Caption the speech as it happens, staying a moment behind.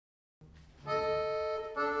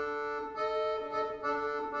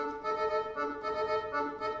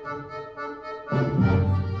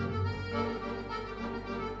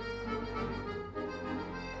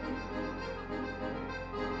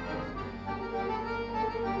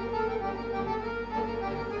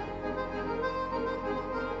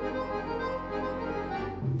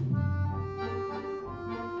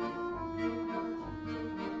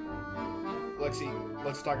Lexi,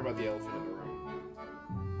 let's talk about the elephant in the room.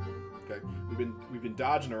 Okay, we've been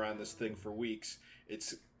dodging around this thing for weeks.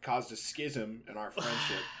 It's caused a schism in our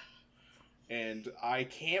friendship, and I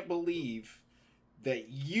can't believe that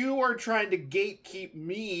you are trying to gatekeep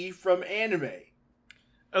me from anime.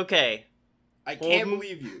 Okay, I can't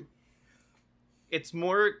believe you. It's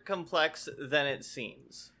more complex than it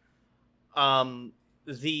seems. We are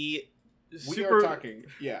talking,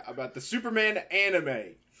 about the Superman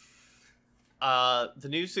anime. The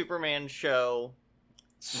new Superman show,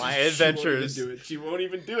 My Adventures... She won't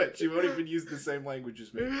even do it. She won't even use the same language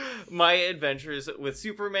as me. My Adventures with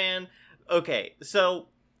Superman. Okay, so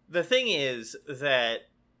the thing is that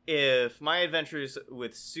if My Adventures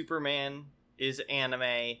with Superman is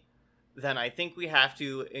anime, then I think we have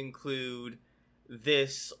to include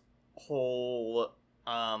this whole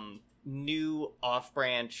new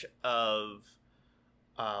off-branch of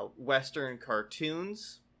Western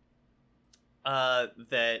cartoons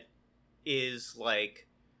that is like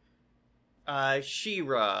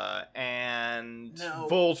She-Ra and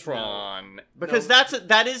Voltron, because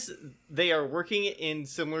they are working in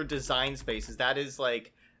similar design spaces. That is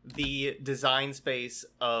like the design space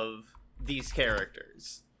of these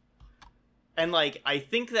characters, and like I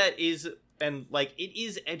think that is, and like it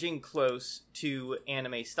is edging close to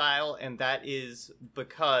anime style, and that is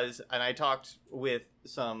because, and I talked with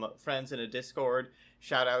some friends in a Discord.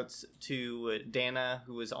 Shout outs to Dana,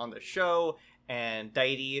 who was on the show, and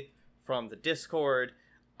Daiti from the Discord,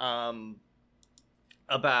 about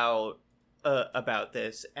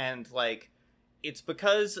this. And like, it's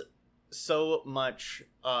because so much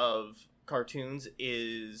of cartoons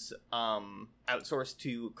is outsourced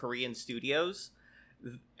to Korean studios,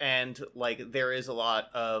 and like there is a lot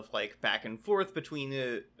of like back and forth between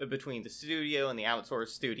the studio and the outsourced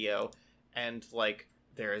studio, and like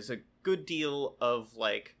there is a good deal of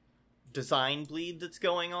like design bleed that's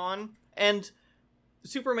going on. And the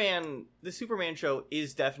Superman show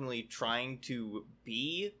is definitely trying to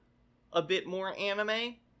be a bit more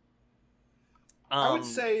anime. I would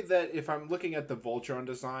say that if I'm looking at the Voltron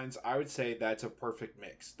designs, I would say that's a perfect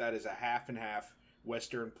mix. That is a half and half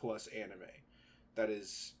Western plus anime.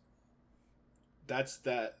 That's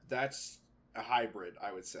a hybrid,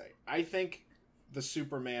 I would say. I think the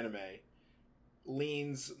Superman anime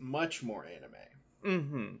leans much more anime.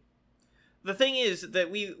 Mm-hmm. The thing is that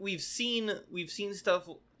we've seen stuff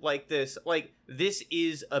like this. Like, this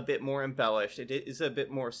is a bit more embellished. It is a bit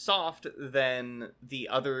more soft than the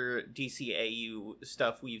other DCAU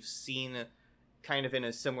stuff we've seen, kind of in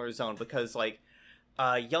a similar zone, because like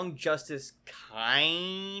Young Justice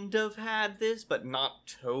kind of had this, but not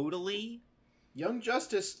totally. Young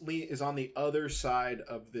Justice is on the other side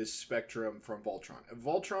of this spectrum from Voltron. If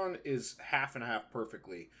Voltron is half and half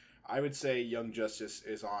perfectly, I would say Young Justice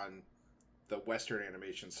is on the Western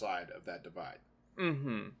animation side of that divide.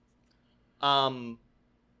 Mm-hmm.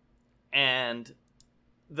 And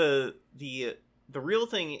the real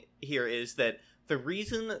thing here is that the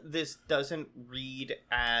reason this doesn't read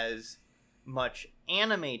as much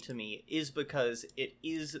anime to me is because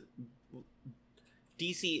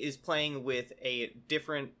DC is playing with a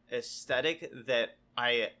different aesthetic that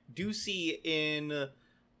I do see in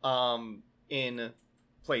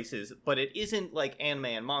places, but it isn't like anime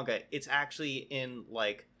and manga. It's actually in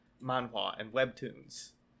like manhwa and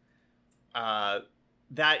webtoons.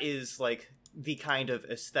 That is like the kind of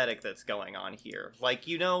aesthetic that's going on here. Like,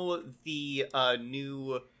 you know, the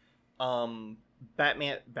new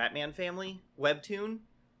Batman family webtoon?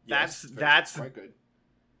 Yes, that's quite good.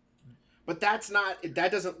 But that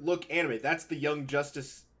doesn't look anime. That's the Young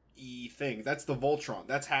Justice-y thing. That's the Voltron.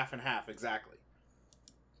 That's half and half, exactly.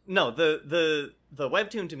 No, the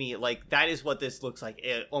webtoon to me, like, that is what this looks like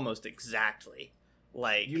almost exactly.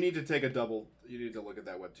 Like, you need to look at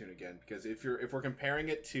that webtoon again, because if we're comparing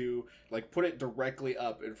it to, like, put it directly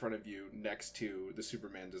up in front of you next to the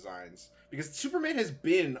Superman designs, because Superman has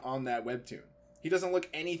been on that webtoon. He doesn't look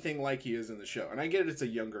anything like he is in the show. And I get it, it's a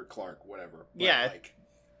younger Clark, whatever. But yeah. Like,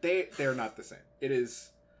 they're not the same. It is...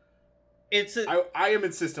 I am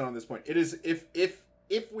insistent on this point. It is, if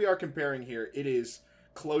we are comparing here, it is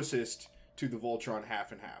closest to the Voltron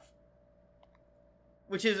half and half.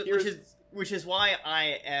 Which is why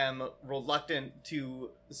I am reluctant to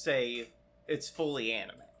say it's fully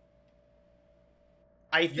anime.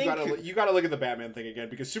 I think you gotta look at the Batman thing again,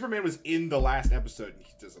 because Superman was in the last episode and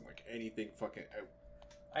he doesn't like anything fucking out.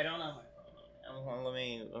 I don't know. Let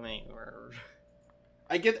me.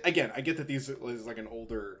 I get that these is like an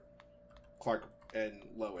older Clark and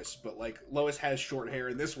Lois, but like Lois has short hair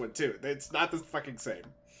in this one too. It's not the fucking same.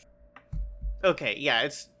 Okay, yeah,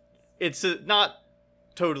 it's not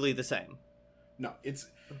totally the same. No, it's.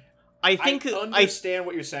 I understand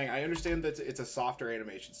what you're saying. I understand that it's a softer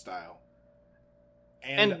animation style,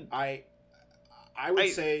 and I would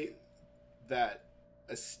say that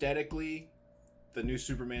aesthetically, the new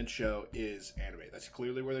Superman show is anime. That's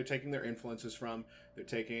clearly where they're taking their influences from. They're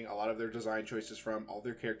taking a lot of their design choices from. All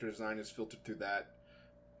their character design is filtered through that.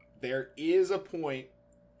 There is a point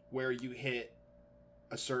where you hit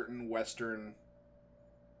a certain Western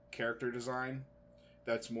character design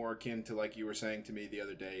that's more akin to, like you were saying to me the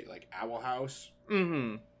other day, like Owl House.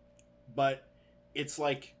 Mm-hmm. But it's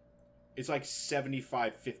like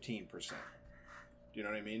 75-15%. Do you know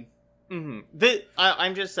what I mean? Mm-hmm.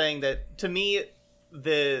 I'm just saying that, to me,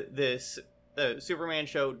 this Superman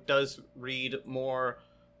show does read more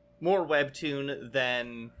webtoon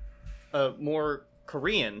than more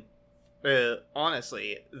Korean,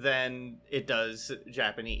 honestly, than it does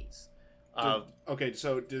Japanese. Okay,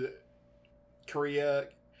 so Korea...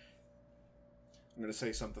 I'm going to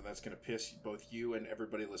say something that's going to piss both you and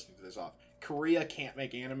everybody listening to this off. Korea can't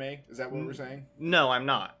make anime? Is that what we're saying? No, I'm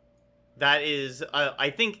not. That is...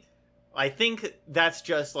 I think that's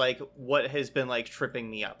just, like, what has been, like,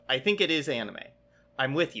 tripping me up. I think it is anime.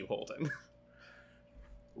 I'm with you, Holden.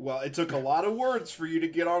 Well, it took a lot of words for you to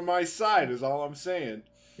get on my side, is all I'm saying.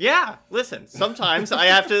 Yeah, listen, sometimes I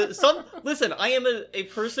have to... Listen, I am a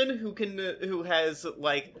person who has,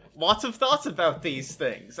 like, lots of thoughts about these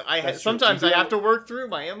things. Sometimes I have to work through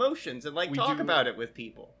my emotions and, like, talk about it with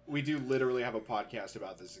people. We do literally have a podcast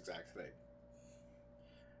about this exact thing.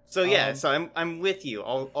 So yeah, so I'm with you.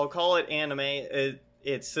 I'll call it anime.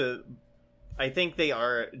 It's I think they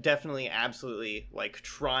are definitely absolutely like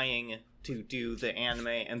trying to do the anime,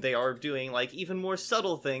 and they are doing like even more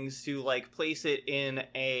subtle things to like place it in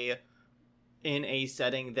a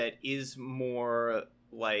setting that is more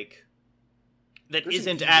like that There's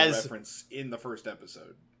isn't an as reference in the first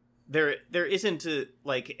episode. There isn't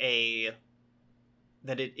like a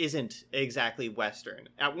that it isn't exactly Western.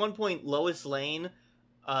 At one point, Lois Lane.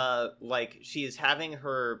 Like she is having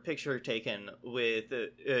her picture taken with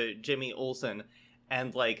Jimmy Olsen,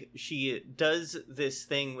 and like she does this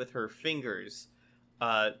thing with her fingers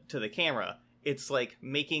to the camera. It's like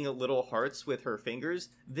making little hearts with her fingers.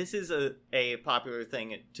 This is a popular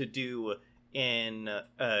thing to do in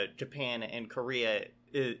Japan and Korea.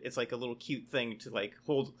 It's like a little cute thing to like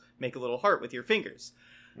make a little heart with your fingers.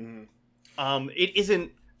 Mm-hmm. It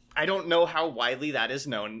isn't. I don't know how widely that is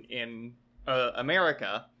known in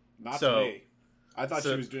America. Not to me. I thought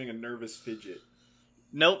she was doing a nervous fidget.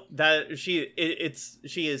 Nope, she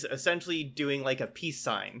is essentially doing like a peace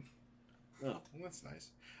sign. Oh, well, that's nice.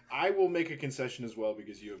 I will make a concession as well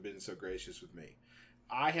because you have been so gracious with me.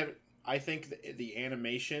 I think the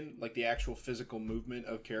animation, like the actual physical movement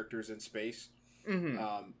of characters in space,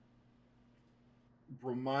 mm-hmm.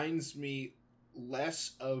 Reminds me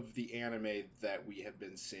less of the anime that we have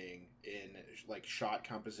been seeing in like shot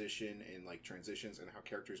composition and like transitions and how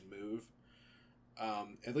characters move.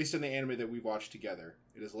 At least in the anime that we've watched together,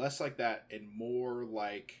 it is less like that and more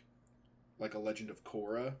like a Legend of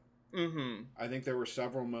Korra. Mm-hmm. I think there were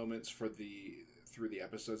several moments through the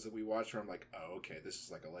episodes that we watched where I'm like, oh, okay, this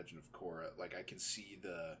is like a Legend of Korra. Like I can see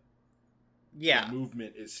the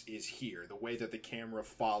movement is here. The way that the camera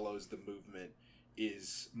follows the movement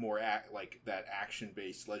is more like that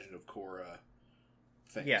action-based Legend of Korra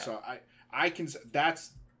thing. Yeah. So I can...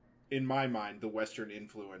 That's, in my mind, the Western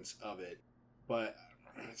influence of it. But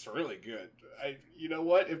it's really good. You know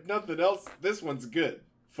what? If nothing else, this one's good,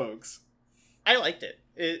 folks. I liked it.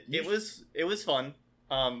 It was fun.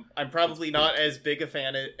 I'm probably not as big a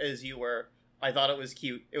fan as you were. I thought it was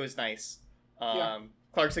cute. It was nice.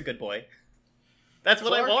 Clark's a good boy. That's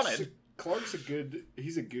what I wanted.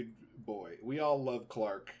 He's a good boy. We all love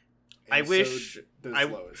Clark. I wish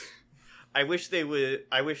Lois. I wish they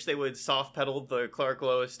would soft pedal the Clark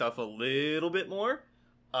Lois stuff a little bit more.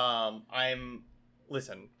 I'm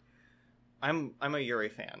a Yuri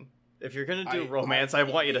fan. If you're gonna do romance, I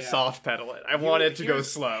want you to soft pedal it. I want it to go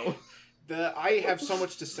slow. I have so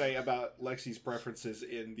much to say about Lexi's preferences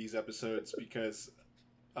in these episodes because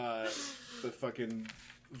the fucking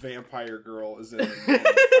vampire girl is in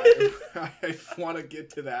it. I want to get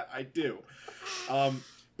to that. I do.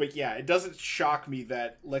 But yeah, it doesn't shock me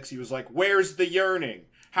that Lexi was like, where's the yearning?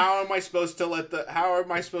 How am I supposed to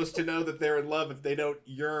know that they're in love if they don't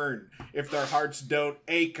yearn, if their hearts don't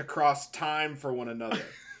ache across time for one another?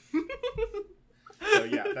 So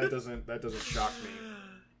yeah, that doesn't shock me.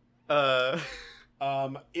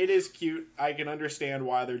 It is cute. I can understand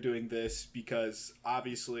why they're doing this, because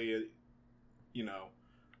obviously, you know,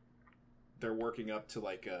 they're working up to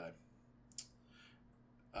like a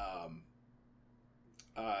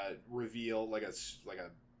reveal, like a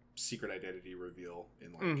secret identity reveal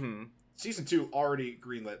in like season 2, already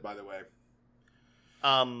greenlit, by the way.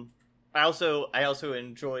 I also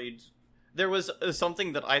enjoyed. There was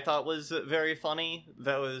something that I thought was very funny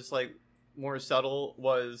that was like more subtle,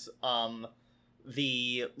 was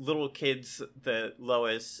the little kids that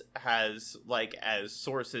Lois has like as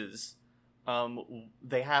sources.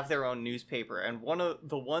 They have their own newspaper, and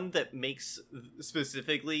one that makes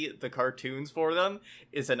specifically the cartoons for them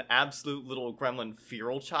is an absolute little gremlin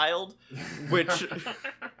feral child, which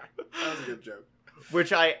That was a good joke.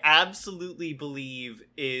 Which I absolutely believe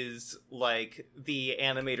is like the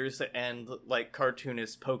animators and like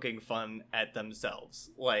cartoonists poking fun at themselves.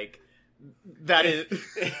 Like that is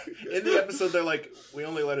in the episode. They're like, we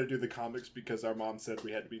only let her do the comics because our mom said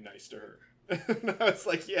we had to be nice to her. And I was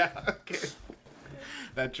like, yeah, okay.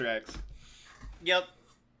 That tracks. Yep.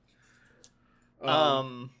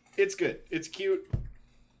 It's good. It's cute.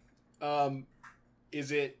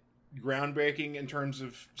 Is it groundbreaking in terms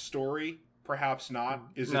of story? Perhaps not.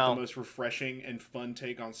 Is it the most refreshing and fun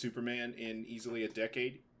take on Superman in easily a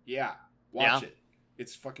decade? Yeah. Watch it.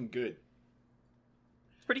 It's fucking good.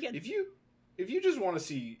 It's pretty good. If you just want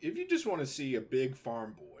to see a big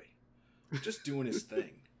farm boy just doing his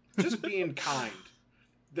thing, just being kind,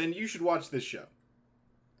 then you should watch this show.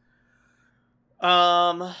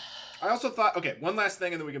 I also thought, okay, one last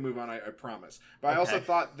thing and then we can move on, I promise. But I also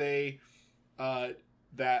thought that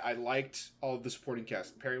I liked all of the supporting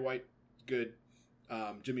cast. Perry White, good.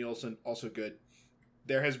 Jimmy Olsen, also good.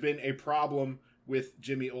 There has been a problem with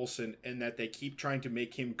Jimmy Olsen in that they keep trying to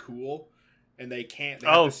make him cool, and they can't. They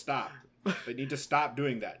have to stop. They need to stop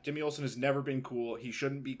doing that. Jimmy Olsen has never been cool. He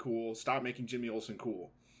shouldn't be cool. Stop making Jimmy Olsen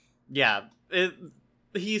cool. Yeah,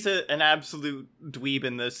 he's an absolute dweeb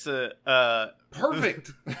in this.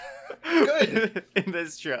 Perfect. Good. In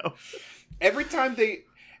this show. Every time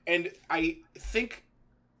and I think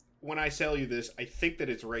when I tell you this, I think that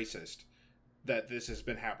it's racist that this has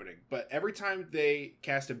been happening. But every time they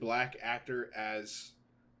cast a black actor as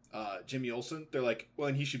Jimmy Olsen, they're like, well,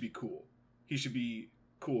 and he should be cool. He should be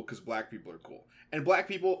cool because black people are cool. And black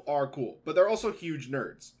people are cool, but they're also huge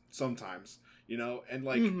nerds sometimes, you know? And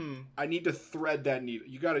like, I need to thread that needle.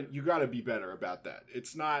 You gotta be better about that.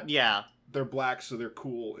 It's not, they're black so they're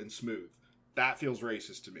cool and smooth. That feels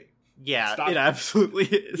racist to me. Yeah, it absolutely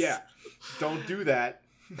is. Yeah, don't do that.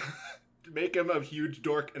 Make him a huge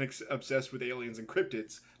dork and obsessed with aliens and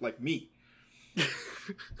cryptids like me.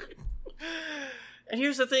 And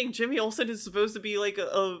here's the thing: Jimmy Olsen is supposed to be like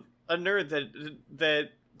a nerd that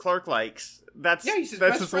Clark likes. That's his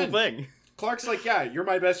whole thing. Clark's like, yeah, you're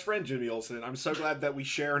my best friend, Jimmy Olsen. I'm so glad that we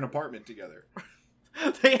share an apartment together.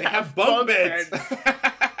 they have bunk beds.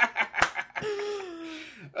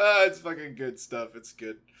 It's fucking good stuff. It's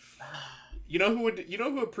good. You know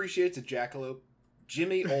who appreciates a jackalope?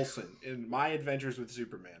 Jimmy Olsen in My Adventures with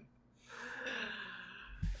Superman.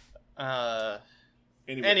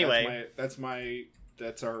 Anyway, that's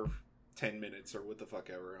our 10 minutes or what the fuck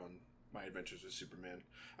ever on My Adventures with Superman.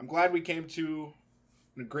 I'm glad we came to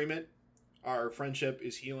an agreement. Our friendship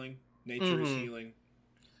is healing. Nature is healing.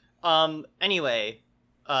 Anyway,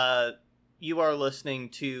 you are listening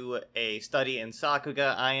to A Study in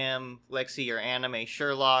Sakuga. I am Lexi, your anime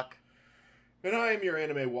Sherlock. And I am your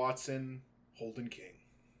anime Watson, Holden King.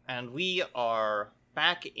 And we are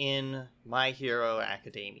back in My Hero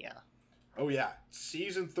Academia. Oh yeah,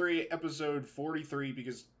 Season 3, Episode 43,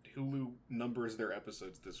 because Hulu numbers their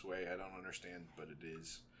episodes this way. I don't understand, but it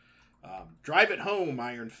is. Drive it home,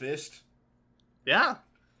 Iron Fist. Yeah.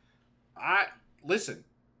 Listen.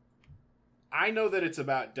 I know that it's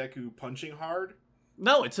about Deku punching hard.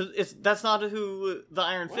 No, that's not who the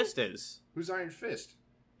Iron Fist is. Who's Iron Fist?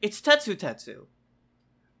 It's Tetsu.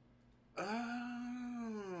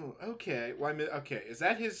 Oh, okay. Well, okay. Is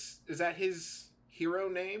that his hero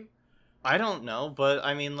name? I don't know, but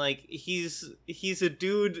I mean, like, he's a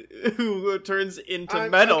dude who turns into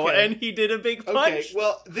metal, and he did a big punch. Okay,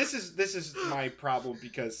 well, this is my problem,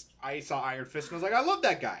 because I saw Iron Fist and I was like, I love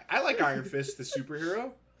that guy. I like Iron Fist, the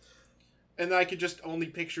superhero. And then I could just only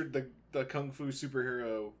picture the kung fu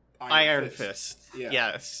superhero Iron Fist. Yeah.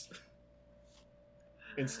 Yes.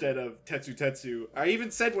 Instead of Tetsu. I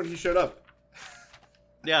even said when he showed up.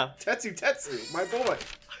 Yeah. Tetsu, my boy.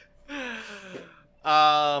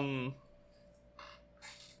 But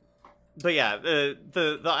yeah,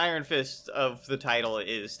 the Iron Fist of the title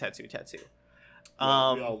is Tetsu Tetsu.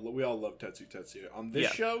 We all love Tetsu Tetsu. On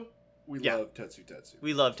this show, we love Tetsu Tetsu.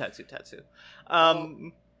 We love Tetsu Tetsu.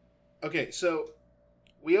 Okay, so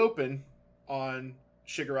we open on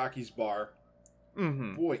Shigaraki's bar.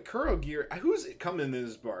 Mm-hmm. Boy, Kurogiri... Who's coming in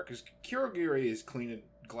this bar? Because Kurogiri is cleaning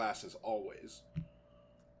glasses always.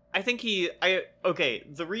 I think okay,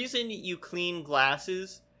 the reason you clean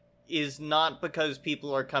glasses is not because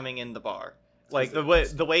people are coming in the bar. Like,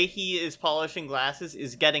 the way he is polishing glasses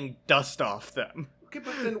is getting dust off them. Okay,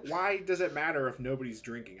 but then why does it matter if nobody's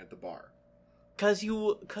drinking at the bar? Cause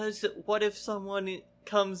what if someone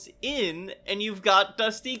comes in and you've got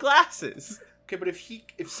dusty glasses? Okay, but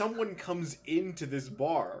if someone comes into this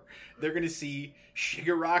bar, they're gonna see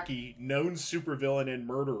Shigaraki, known supervillain and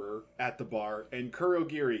murderer, at the bar, and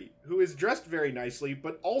Kurogiri, who is dressed very nicely,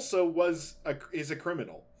 but also is a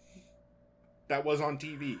criminal. That was on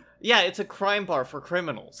TV. Yeah, it's a crime bar for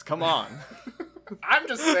criminals. Come on. I'm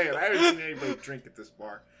just saying, I haven't seen anybody drink at this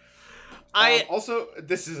bar. Also,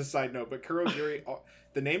 this is a side note, but Kurogiri,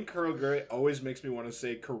 the name Kurogiri always makes me want to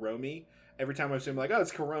say Kuromi. Every time I see him, like, oh,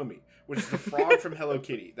 it's Kuromi, which is the frog from Hello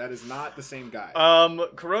Kitty. That is not the same guy.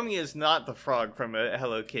 Kuromi is not the frog from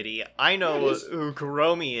Hello Kitty. I know who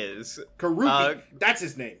Kuromi is. Karuki. That's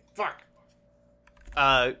his name. Fuck.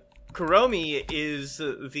 Kuromi is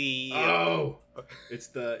the... Oh! It's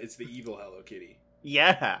the evil Hello Kitty.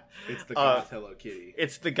 Yeah. It's the goth Hello Kitty.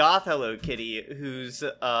 It's the goth Hello Kitty who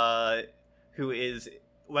is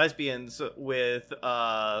lesbians with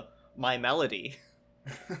My Melody.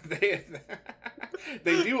 they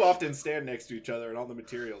do often stand next to each other in all the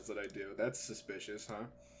materials that I do. That's suspicious, huh?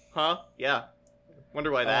 Huh? Yeah. Wonder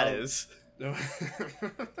why that is. I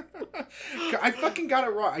fucking got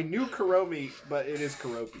it wrong. I knew Kuromi, but it is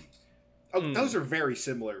Kuropi. Oh, those are very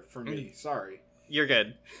similar for me. Sorry. You're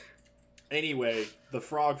good. Anyway, the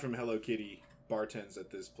frog from Hello Kitty bartends at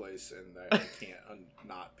this place, and I can't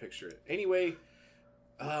not picture it. Anyway,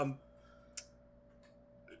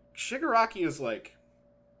 Shigaraki is like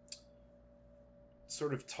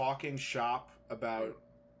sort of talking shop about...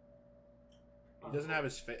 He doesn't have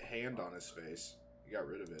his hand on his face. He got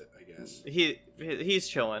rid of it, I guess. He's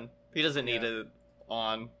chilling. He doesn't need it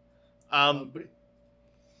on.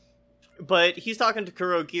 But he's talking to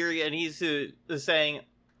Kurogiri, and he's saying,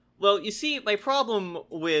 well, you see, my problem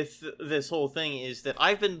with this whole thing is that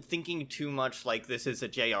I've been thinking too much like this is a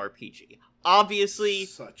JRPG. Obviously,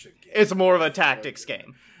 it's more of a tactics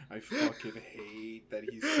game. I fucking hate that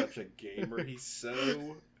he's such a gamer. He's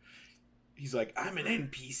like, I'm an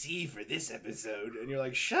NPC for this episode. And you're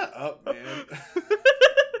like, shut up, man.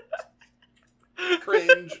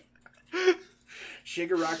 Cringe.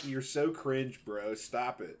 Shigaraki, you're so cringe, bro.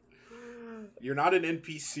 Stop it. You're not an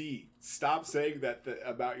NPC. Stop saying that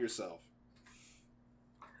about yourself.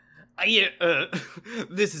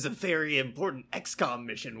 This is a very important XCOM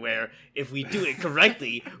mission where if we do it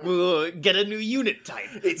correctly, we'll get a new unit type.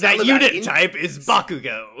 That unit type is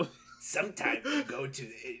Bakugo. Sometimes you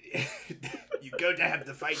go to have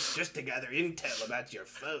the fights just to gather intel about your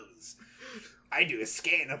foes. I do a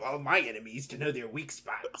scan of all my enemies to know their weak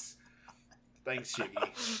spots. Thanks,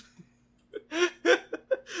 Shiggy.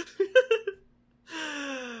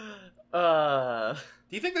 Do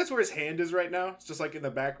you think that's where his hand is right now? It's just like in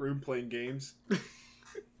the back room playing games.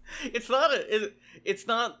 It's not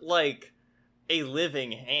like a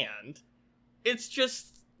living hand. It's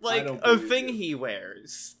just like a thing he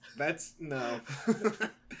wears. That's no.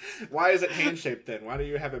 Why is it hand shaped then? Why do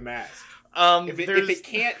you have a mask?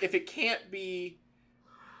 If it can't be.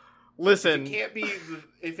 Listen.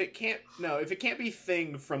 If it can't be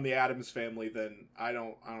Thing from the Addams Family, then I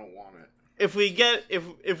don't want it. If we get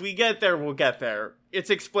there, we'll get there. It's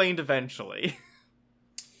explained eventually.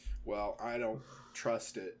 Well, I don't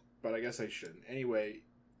trust it, but I guess I shouldn't. Anyway,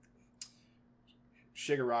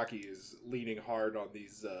 Shigaraki is leaning hard on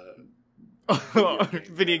these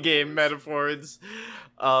video game metaphors.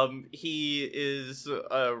 He is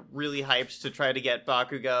really hyped to try to get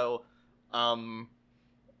Bakugo.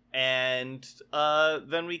 And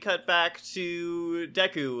then we cut back to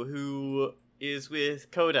Deku, who is with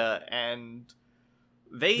Koda, and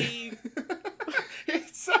they...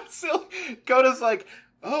 It's so silly. Koda's like,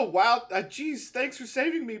 oh, wow, geez, thanks for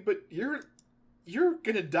saving me, but you're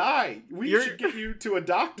gonna die. We should get you to a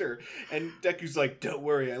doctor. And Deku's like, don't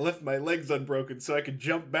worry, I left my legs unbroken so I could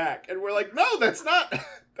jump back. And we're like, no, that's not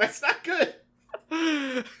good.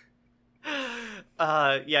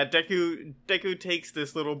 Yeah, Deku takes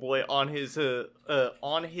this little boy on his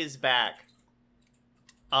back,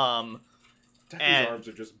 Deku's arms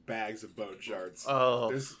are just bags of bone shards.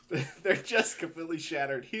 Oh, They're just completely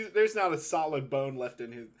shattered. There's not a solid bone left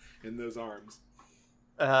in those arms.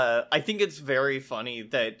 I think it's very funny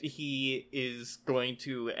that he is going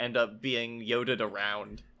to end up being Yoda'd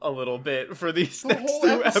around a little bit for these next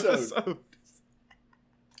 2 episodes.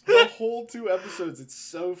 The whole 2 episodes, it's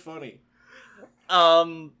so funny.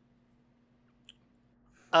 Anyway,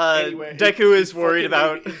 Deku is worried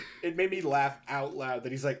about... It made me laugh out loud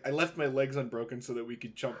that he's like, I left my legs unbroken so that we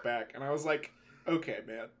could jump back. And I was like, okay,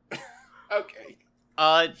 man. Okay.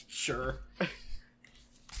 Sure.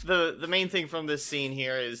 The main thing from this scene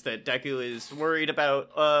here is that Deku is worried about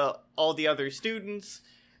all the other students,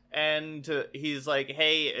 and he's like,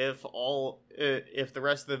 "Hey, if the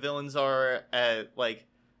rest of the villains are as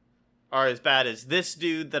bad as this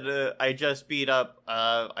dude that I just beat up,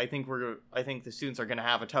 I think the students are gonna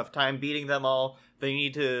have a tough time beating them all. They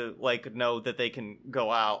need to know that they can go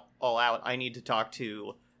all out. I need to talk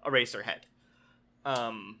to Eraserhead."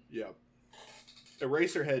 Yeah.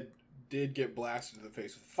 Eraserhead did get blasted in the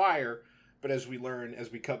face with fire, but as we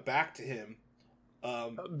cut back to him,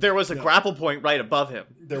 there was a grapple point right above him.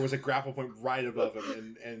 There was a grapple point right above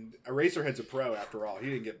him, and Eraserhead's a pro after all. He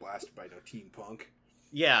didn't get blasted by no Teen Punk.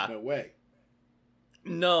 Yeah. No way.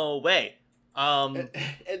 No way. And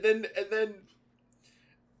then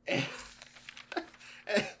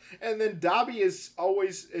Dabi is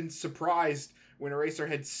always surprised when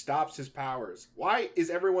Eraserhead stops his powers. Why is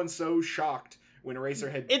everyone so shocked when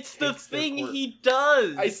Eraserhead? It's the thing he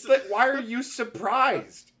does. Why are you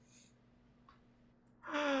surprised?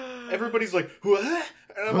 Everybody's like, what?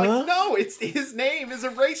 And I'm like, no, his name is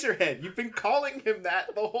Eraserhead. You've been calling him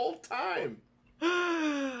that the whole time.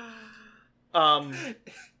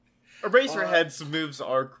 Eraserhead's moves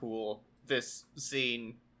are cool. This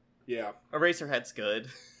scene. Yeah. Eraserhead's good.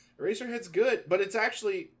 Eraserhead's good, but it's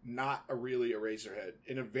actually not a really Eraserhead.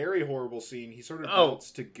 In a very horrible scene, he sort of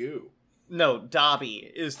melts to goo. No,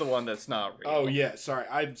 Dabi is the one that's not real. Oh, yeah. Sorry.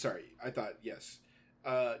 I'm sorry. I thought, yes.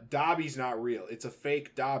 Dabi's not real. It's a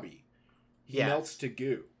fake Dabi. He melts to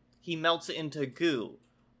goo. He melts into goo.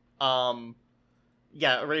 Yeah,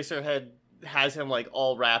 Eraserhead has him,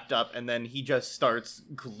 all wrapped up, and then he just starts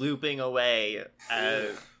glooping away.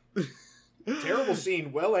 Terrible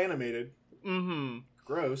scene. Well animated. Mm-hmm.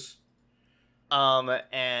 Gross.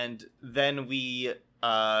 And then we,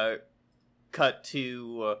 cut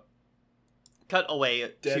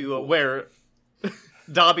away Deadpool. To where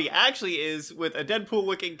Dabi actually is with a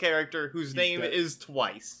Deadpool-looking character whose name is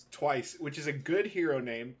Twice. Twice, which is a good hero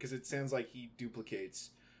name, because it sounds like he duplicates.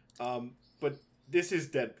 But this is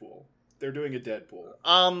Deadpool. They're doing a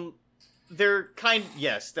Deadpool. They're kind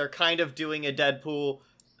of doing a Deadpool.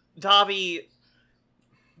 Dabi...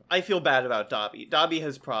 I feel bad about Dabi. Dabi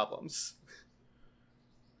has problems.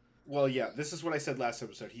 Well, yeah, this is what I said last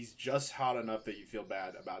episode. He's just hot enough that you feel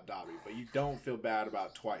bad about Dabi, but you don't feel bad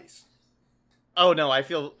about Twice. Oh, no, I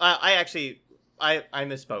misspoke.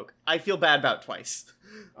 I feel bad about Twice.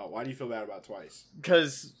 Oh, why do you feel bad about Twice?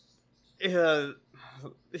 Because his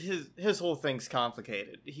whole thing's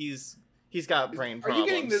complicated. He's got brain problems. Are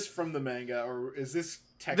you getting this from the manga, or is this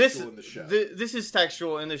textual in the show? This is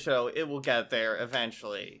textual in the show. It will get there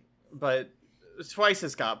eventually. But Twice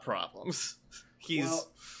has got problems.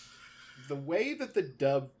 The way that the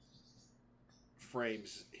dub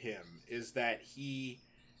frames him is that he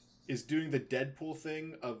is doing the Deadpool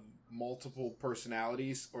thing of multiple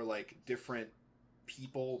personalities, or different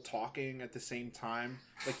people talking at the same time.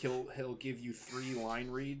 He'll give you 3 line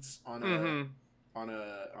reads on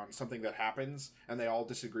on something that happens, and they all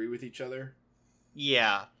disagree with each other.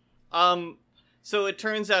 Yeah. So it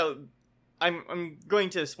turns out, I'm going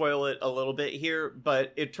to spoil it a little bit here,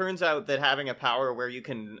 but it turns out that having a power where you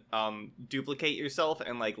can duplicate yourself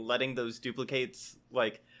and letting those duplicates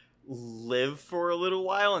live for a little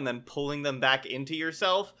while and then pulling them back into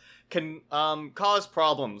yourself can cause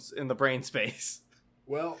problems in the brain space.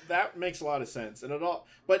 Well, that makes a lot of sense,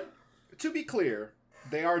 but to be clear,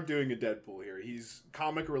 they are doing a Deadpool here. He's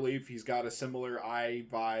comic relief. He's got a similar eye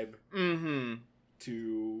vibe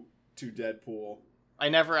to Deadpool. I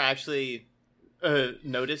never actually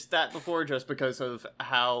noticed that before, just because of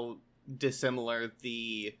how dissimilar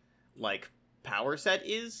the power set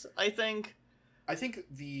is. I think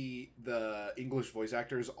the English voice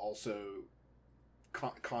actors also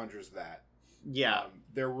conjures that. Yeah,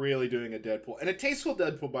 they're really doing a Deadpool, and a tasteful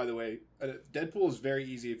Deadpool, by the way. Deadpool is very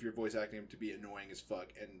easy if you're voice acting him to be annoying as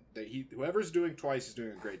fuck, and whoever's doing Twice is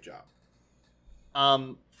doing a great job.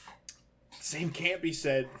 Same can't be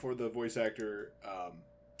said for the voice actor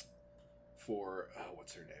for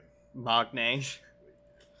what's her name? Magne.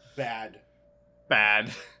 Bad.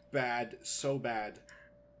 bad, so bad.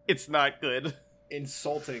 It's not good.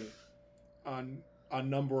 Insulting on a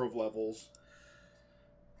number of levels.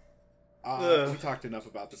 We talked enough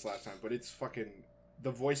about this last time, but it's fucking...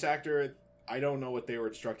 The voice actor, I don't know what they were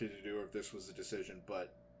instructed to do or if this was a decision,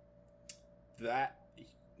 but that...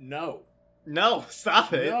 No. No,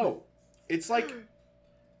 stop it. No. It's like...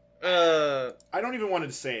 I don't even want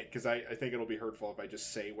to say it, because I think it'll be hurtful if I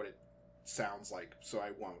just say what it sounds like, so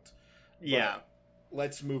I won't. Yeah. But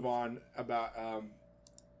let's move on about...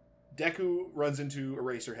 Deku runs into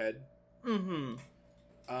Eraserhead. Mm-hmm.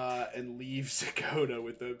 And leaves Dakota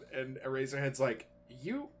with them, and Eraserhead's like,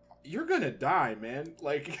 you're gonna die, man.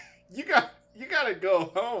 Like, you gotta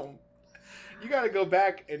go home. You gotta go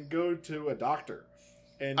back and go to a doctor.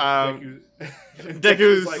 And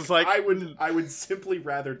Deku's like, I would simply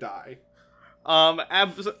rather die.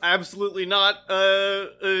 Absolutely not,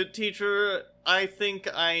 teacher. I think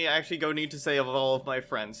I actually need to save all of my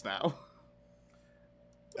friends now.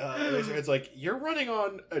 Eraserhead's like, you're running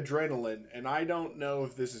on adrenaline, and I don't know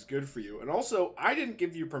if this is good for you. And also, I didn't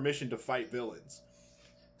give you permission to fight villains.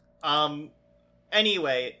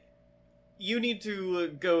 Anyway, you need to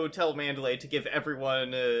go tell Mandalay to give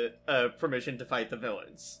everyone permission to fight the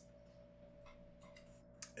villains.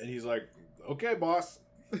 And he's like, okay, boss.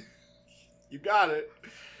 You got it.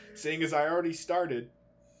 Seeing as I already started.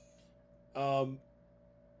 Off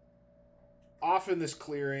in this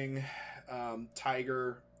clearing...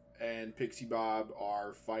 Tiger and Pixie Bob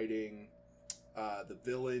are fighting the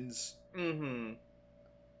villains. Mm-hmm.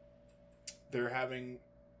 They're having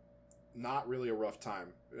not really a rough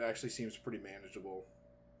time. It actually seems pretty manageable.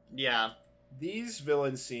 Yeah. These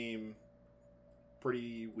villains seem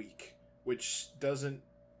pretty weak, which does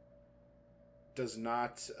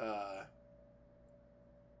not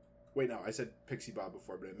wait, no, I said Pixie Bob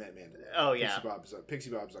before, but I meant Mandalay. Oh, yeah.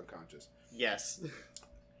 Pixie Bob's unconscious. Yes.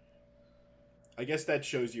 I guess that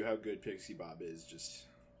shows you how good Pixie Bob is. Just,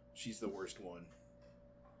 she's the worst one.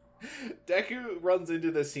 Deku runs into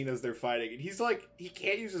this scene as they're fighting, and he's like, he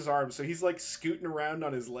can't use his arms, so he's like scooting around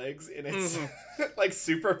on his legs, and it's like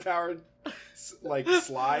super powered, like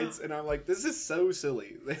slides, and I'm like, this is so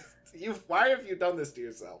silly. Why have you done this to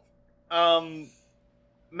yourself?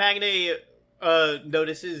 Magne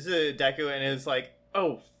notices Deku and is like,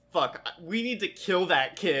 oh fuck, we need to kill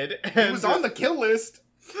that kid. And he was on the kill list.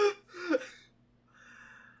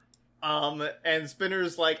 And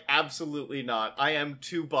Spinner's like, absolutely not. I am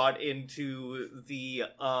too bought into the,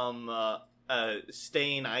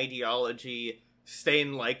 Stain ideology.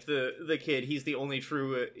 Stain liked the kid. He's the only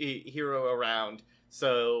true hero around,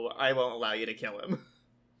 so I won't allow you to kill him.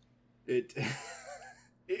 It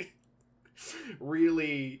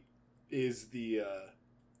really is the,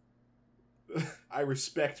 I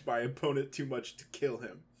respect my opponent too much to kill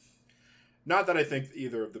him. Not that I think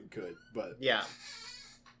either of them could, but... Yeah.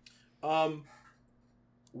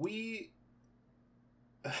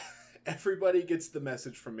 Everybody gets the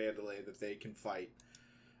message from Mandalay that they can fight.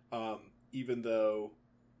 Even though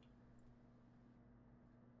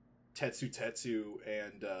Tetsu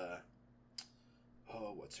and,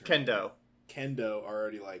 what's her name? Kendo are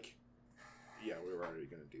already like, yeah, we were already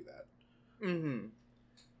gonna do that. Mm-hmm.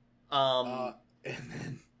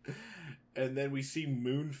 And then we see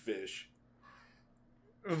Moonfish.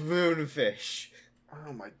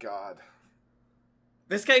 Oh my god.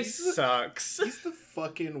 This guy sucks. He's the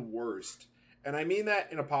fucking worst. And I mean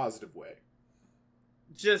that in a positive way.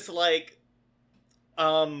 Just like,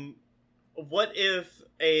 what if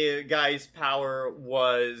a guy's power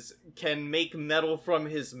can make metal from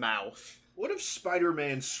his mouth? What if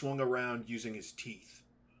Spider-Man swung around using his teeth?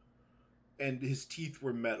 And his teeth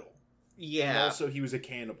were metal. Yeah. And also he was a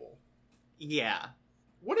cannibal. Yeah.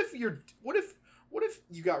 What if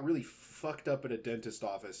you got really fucked up at a dentist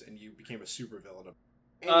office and you became a supervillain?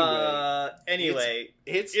 Anyway,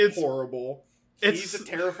 it's horrible. He's a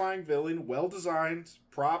terrifying villain, well designed.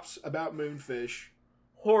 Props about Moonfish.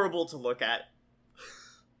 Horrible to look at.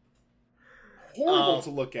 Horrible to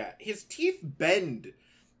look at. His teeth bend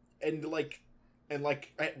and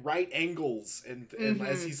at right angles and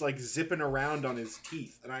as he's like zipping around on his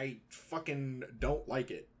teeth, and I fucking don't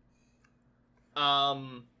like it.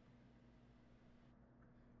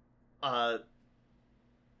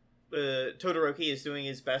 Todoroki is doing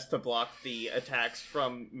his best to block the attacks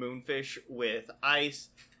from Moonfish with ice.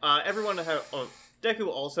 Deku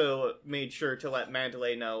also made sure to let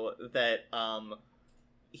Mandalay know that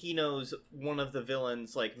he knows one of the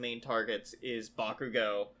villain's like main targets is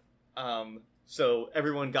Bakugo. So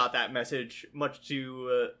everyone got that message, much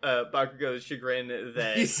to Bakugo's chagrin.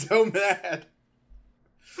 That he's so mad.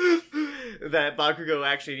 that Bakugo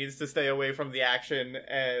actually needs to stay away from the action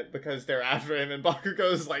because they're after him, and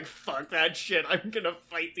Bakugo's like, fuck that shit, I'm gonna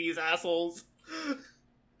fight these assholes.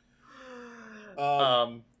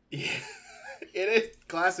 Yeah, it is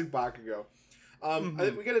classic Bakugo. I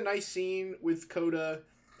think we get a nice scene with Koda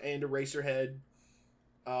and Eraserhead,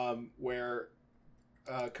 where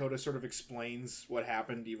Koda sort of explains what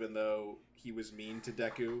happened, even though he was mean to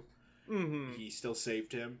Deku. He still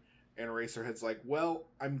saved him. And Eraserhead's like, well,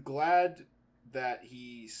 I'm glad that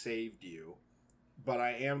he saved you, but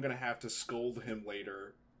I am going to have to scold him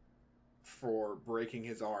later for breaking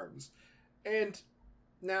his arms. And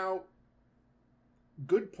now,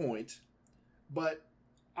 good point, but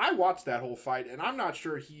I watched that whole fight, and I'm not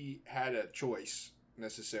sure he had a choice,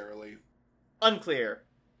 necessarily. Unclear.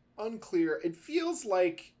 It feels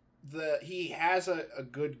like he has a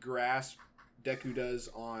good grasp, Deku does,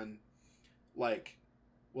 on, like,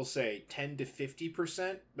 we'll say 10 to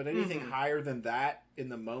 50%, but anything higher than that, in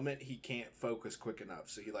the moment, he can't focus quick enough,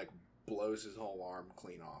 so he, like, blows his whole arm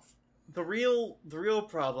clean off. The real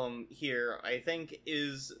problem here, I think,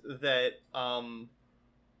 is that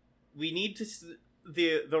we need to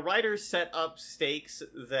the writers set up stakes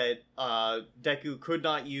that Deku could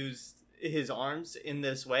not use his arms in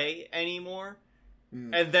this way anymore,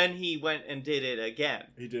 and then he went and did it again.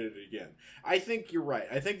 He did it again. I think you're right.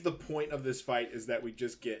 I think the point of this fight is that we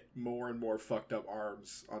just get more and more fucked up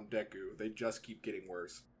arms on Deku. They just keep getting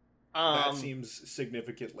worse. That seems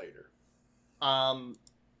significant later.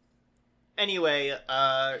 Anyway,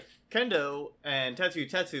 Kendo and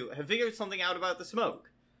Tetsu have figured something out about the smoke.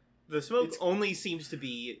 The smoke only seems to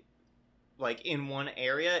be, like, in one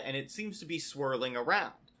area, and it seems to be swirling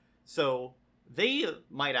around. So they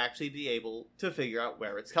might actually be able to figure out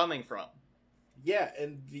where it's coming from. Yeah,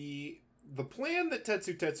 and the plan that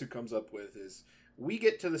Tetsu comes up with is we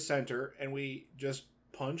get to the center and we just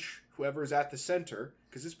punch whoever's at the center,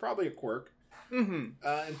 because it's probably a quirk,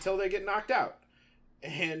 until they get knocked out.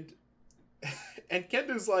 And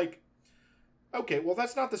Kendo's like, okay, well,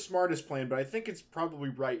 that's not the smartest plan, but I think it's probably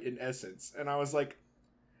right in essence. And I was like,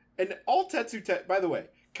 and all by the way,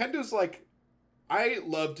 Kendo's like, I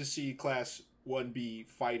love to see Class 1B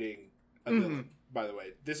fighting a villain, by the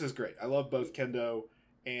way. This is great. I love both Kendo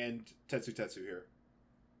and Tetsu here.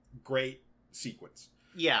 Great sequence.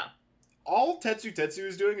 Yeah. All Tetsu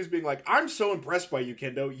is doing is being like, I'm so impressed by you,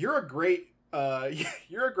 Kendo. You're a great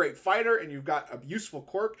fighter, and you've got a useful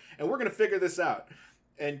quirk, and we're going to figure this out.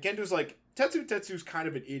 And Kendo's like, Tetsu's kind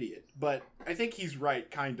of an idiot, but I think he's right,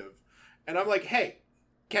 kind of. And I'm like, hey,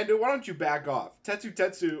 Kendo, why don't you back off?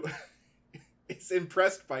 Tetsu is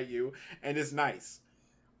impressed by you and is nice.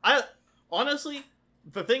 Honestly,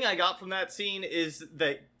 the thing I got from that scene is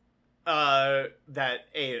that that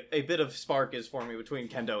a bit of spark is forming between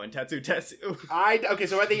Kendo and Tetsu. Okay,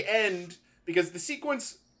 so at the end, because the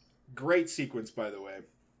sequence, great sequence, by the way,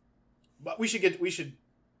 but we should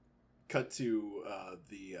cut to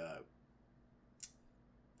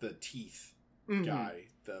the teeth guy,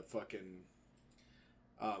 the fucking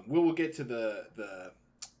we'll get to the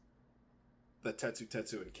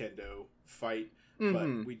Tetsu and Kendo fight,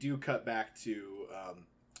 but we do cut back to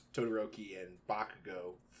Todoroki and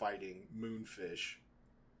Bakugo fighting Moonfish.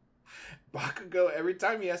 Bakugo, every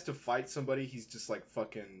time he has to fight somebody, he's just like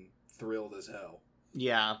fucking thrilled as hell.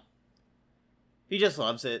 Yeah. He just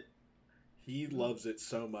loves it. He loves it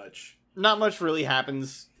so much. Not much really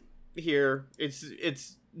happens here. It's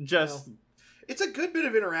just... Well, it's a good bit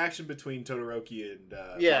of interaction between Todoroki and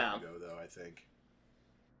Bakugo, though, I think.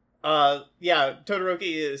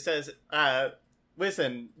 Todoroki says,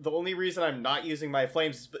 listen, the only reason I'm not using my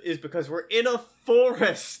flames is because we're in a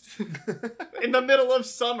forest in the middle of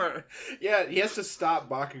summer. Yeah, he has to stop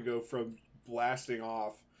Bakugo from blasting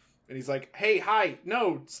off. And he's like, hey, hi,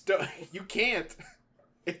 no, you can't.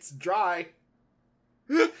 It's dry.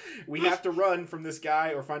 We have to run from this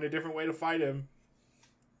guy or find a different way to fight him.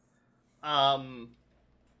 But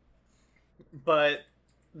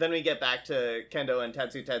then we get back to Kendo and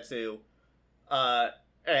Tetsu,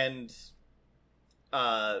 and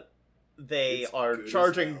they are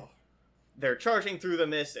charging. They're charging through the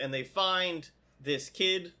mist, and they find this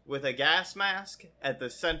kid with a gas mask at the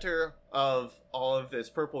center of all of this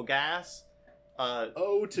purple gas.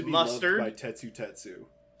 To be mustard. Loved by Tetsu.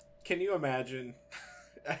 Can you imagine?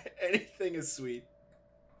 Anything is sweet.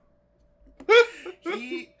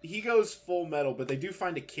 He goes full metal, but they do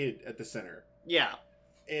find a kid at the center. Yeah.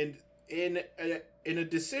 And in a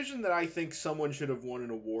decision that I think someone should have won an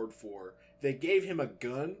award for, they gave him a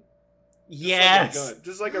gun. Yes.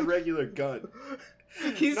 Just like a regular gun.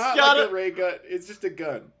 He's not got like a ray gun. It's just a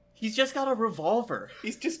gun. He's just got a revolver.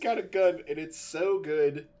 He's just got a gun, and it's so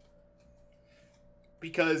good.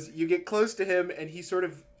 Because you get close to him, and he sort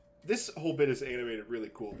of... This whole bit is animated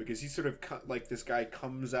really cool, because he sort of, like, this guy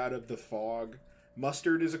comes out of the fog.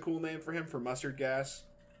 Mustard is a cool name for him, for mustard gas.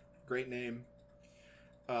 Great name.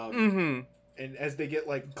 And as they get,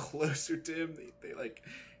 like, closer to him, they like...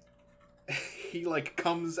 he, like,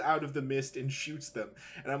 comes out of the mist and shoots them.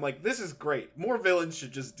 And I'm like, this is great. More villains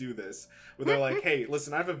should just do this. Where they're like, hey,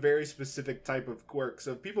 listen, I have a very specific type of quirk,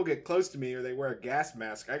 so if people get close to me or they wear a gas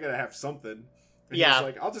mask, I gotta have something. And yeah. he's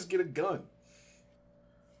like, I'll just get a gun.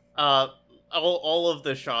 All of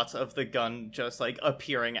the shots of the gun just, like,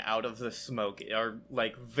 appearing out of the smoke are,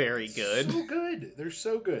 like, very good. So good. They're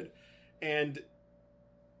so good. And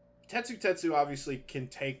Tetsu obviously can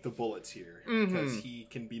take the bullets here, because he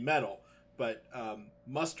can be metal. But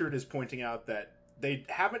Mustard is pointing out that they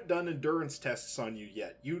haven't done endurance tests on you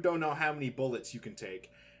yet. You don't know how many bullets you can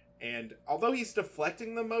take. And although he's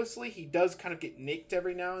deflecting them mostly, he does kind of get nicked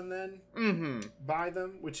every now and then by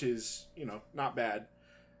them, which is, you know, not bad.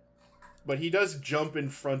 But he does jump in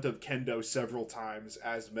front of Kendo several times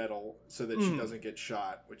as metal so that she doesn't get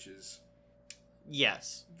shot, which is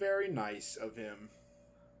very nice of him.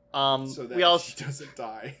 So that she doesn't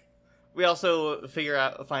die. We also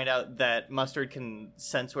find out that Mustard can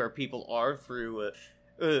sense where people are through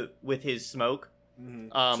with his smoke.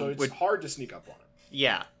 So it's hard to sneak up on him.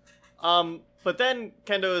 Yeah. But then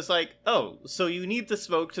Kendo is like, oh, so you need the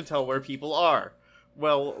smoke to tell where people are.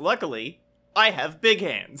 Well, luckily, I have big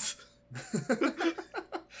hands.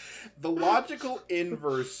 The logical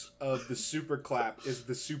inverse of the super clap is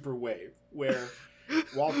the super wave, where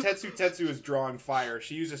while Tetsu is drawing fire,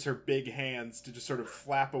 she uses her big hands to just sort of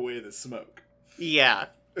flap away the smoke. Yeah.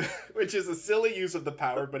 Which is a silly use of the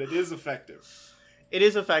power, but it is effective. It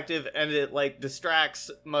is effective, and it, like, distracts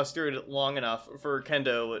Mustard long enough for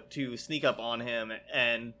Kendo to sneak up on him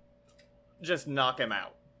and just knock him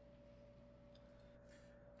out.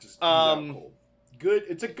 Just cold. Good.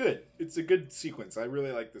 It's a good sequence. I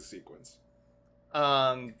really like this sequence.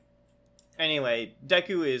 Anyway,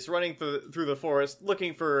 Deku is running through the forest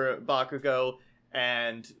looking for Bakugo,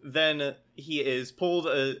 and then he is pulled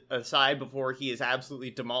aside before he is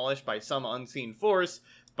absolutely demolished by some unseen force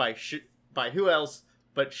by who else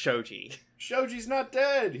but Shoji. Shoji's not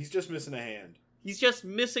dead. He's just missing a hand. He's just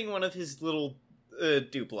missing one of his little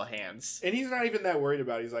dupla hands. And he's not even that worried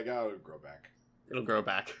about it. He's like, oh, it'll grow back. It'll grow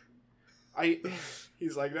back.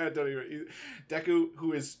 He's like, that don't even... Deku,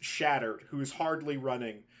 who is shattered, who is hardly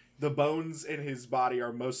running, the bones in his body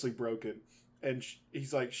are mostly broken. And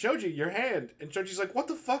he's like, Shoji, your hand. And Shoji's like, what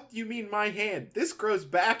the fuck do you mean my hand? This grows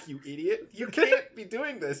back, you idiot. You can't be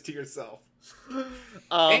doing this to yourself.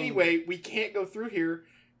 Anyway, we can't go through here.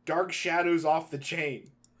 Dark shadows off the chain.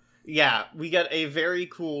 Yeah, we get a very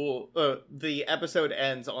cool... the episode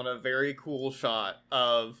ends on a very cool shot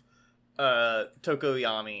of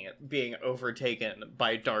Tokoyami being overtaken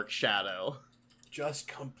by Dark Shadow. Just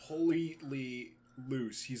completely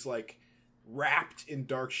loose. He's, like, wrapped in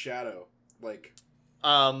Dark Shadow. Like...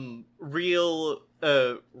 real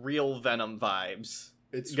Venom vibes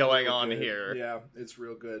it's going real on good. here. Yeah, it's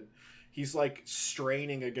real good. He's, like,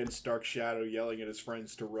 straining against Dark Shadow, yelling at his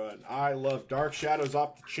friends to run. I love Dark Shadows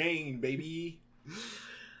off the chain, baby!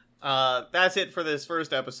 That's it for this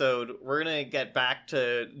first episode. We're gonna get back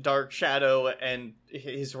to Dark Shadow and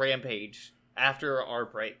his rampage after our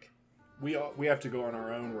break. We have to go on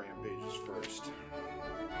our own rampages first.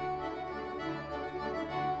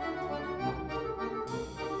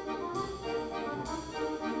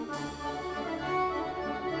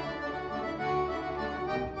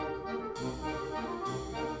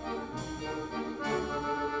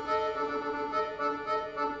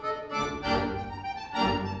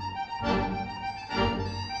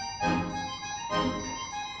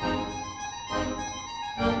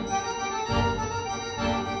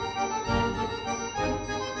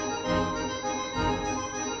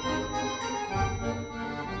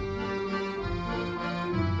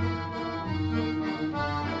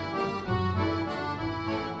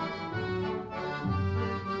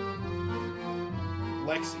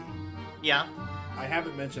 Lexi. Yeah? I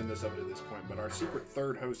haven't mentioned this up to this point, but our secret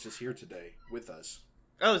third host is here today with us.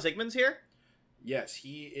 Oh, Zygmunt's here? Yes,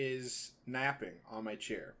 he is napping on my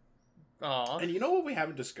chair. Aw. And you know what we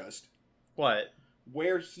haven't discussed? What?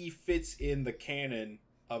 Where he fits in the canon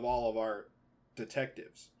of all of our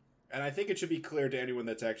detectives. And I think it should be clear to anyone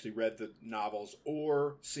that's actually read the novels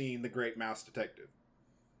or seen The Great Mouse Detective.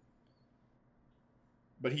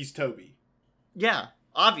 But he's Toby. Yeah,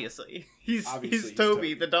 obviously. He's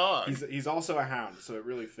Toby the dog. He's also a hound, so it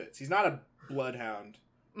really fits. He's not a bloodhound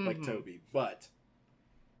like Toby, but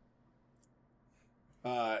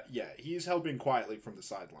Yeah, he's helping quietly from the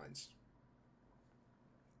sidelines.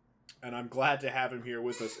 And I'm glad to have him here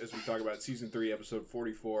with us as we talk about Season 3, Episode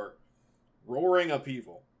 44, Roaring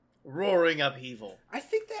Upheaval. Roaring Upheaval. I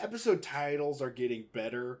think the episode titles are getting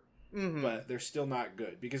better, but they're still not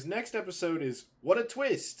good. Because next episode is What a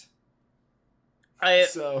Twist! I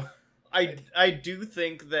do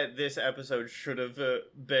think that this episode should have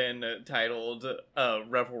been titled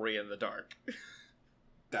Revelry in the Dark.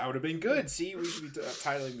 That would have been good. See, we should be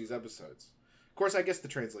titling these episodes. Of course, I guess the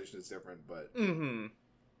translation is different, but...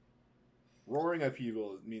 Roaring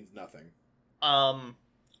Upheaval means nothing.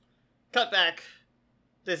 Cut back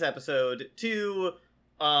this episode to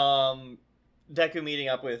Deku meeting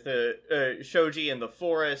up with Shoji in the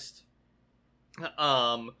forest.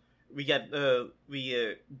 We get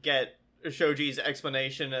Shoji's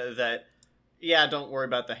explanation that, yeah, don't worry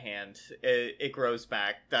about the hand. It grows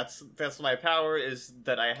back. That's my power, is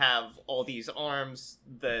that I have all these arms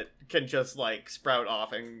that can just, like, sprout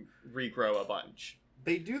off and regrow a bunch.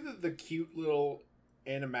 They do the cute little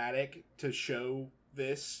animatic to show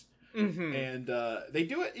this, and they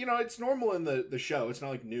do it, it's normal in the show. It's not,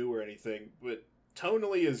 like, new or anything, but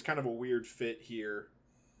tonally is kind of a weird fit here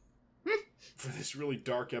for this really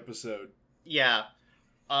dark episode. Yeah.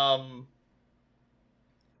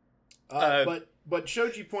 But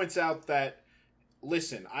Shoji points out that,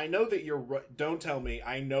 listen, I know that don't tell me,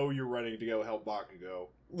 I know you're running to go help Bakugo.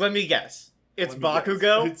 Let me guess. It's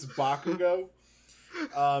Bakugo? It's Bakugo.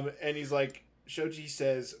 And he's like, Shoji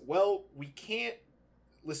says, well, we can't,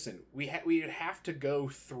 listen, we'd have to go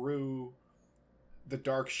through the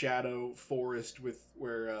Dark Shadow forest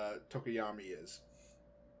where Tokoyami is.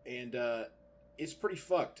 And, it's pretty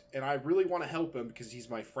fucked. And I really want to help him because he's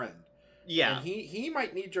my friend. Yeah. And he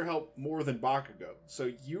might need your help more than Bakugo. So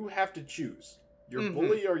you have to choose. Your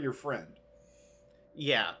bully or your friend.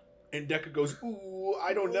 Yeah. And Deku goes, ooh,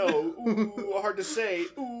 I don't know. Ooh, hard to say.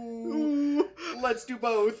 Ooh, let's do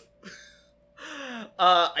both.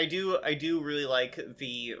 I do really like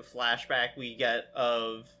the flashback we get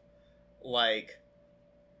of, like,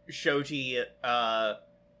 Shoji,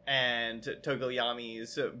 and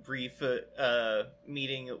Tokoyami's brief,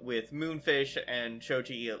 meeting with Moonfish and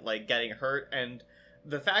Shoji, like, getting hurt, and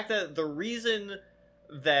the fact that the reason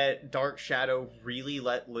that Dark Shadow really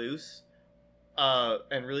let loose,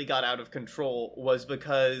 and really got out of control was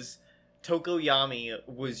because Tokoyami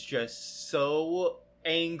was just so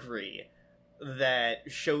angry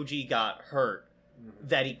that Shoji got hurt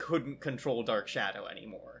that he couldn't control Dark Shadow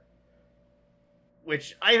anymore.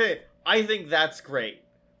 Which I think that's great.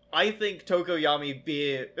 I think Tokoyami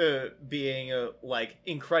being like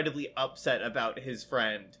incredibly upset about his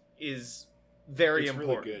friend is very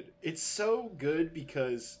important. It's really good. It's so good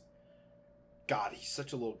because, God, he's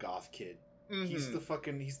such a little goth kid. He's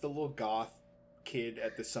the little goth kid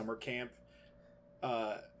at the summer camp.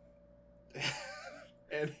 And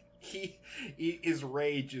his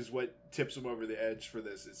rage is what tips him over the edge for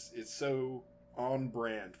this. It's so on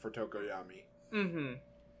brand for Tokoyami.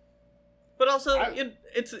 But also,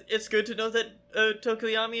 it's good to know that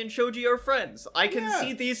Tokoyami and Shoji are friends. I can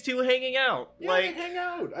see these two hanging out. Yeah, they hang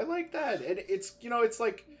out. I like that. And it's, it's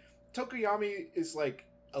like, Tokoyami is, like,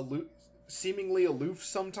 seemingly aloof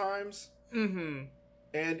sometimes. And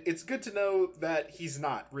it's good to know that he's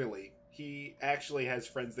not, really. He actually has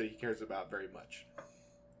friends that he cares about very much.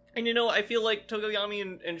 And, I feel like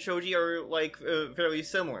Tokoyami and Shoji are, like, fairly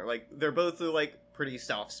similar. Like, they're both, like, pretty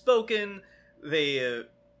soft-spoken. They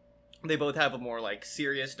both have a more, like,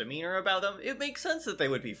 serious demeanor about them. It makes sense that they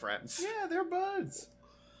would be friends. Yeah, they're buds.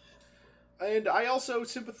 And I also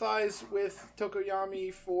sympathize with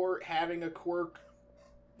Tokoyami for having a quirk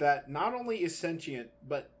that not only is sentient,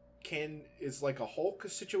 but is like a Hulk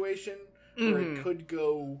situation, where it could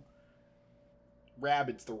go...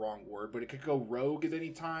 Rabid's the wrong word, but it could go rogue at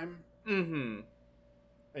any time. And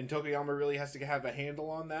Tokoyami really has to have a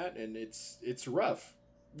handle on that, and it's rough.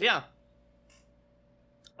 Yeah.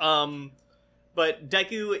 But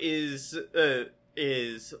Deku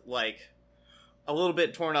is like a little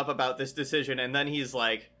bit torn up about this decision, and then he's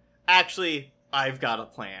like, actually, I've got a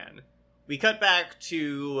plan. We cut back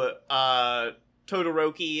to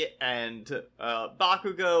Todoroki and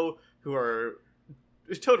Bakugo,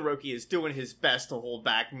 Todoroki is doing his best to hold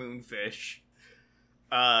back Moonfish.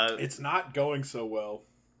 It's not going so well.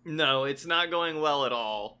 No, it's not going well at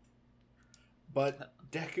all. But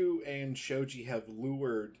Deku and Shoji have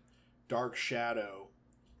lured Dark Shadow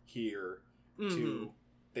here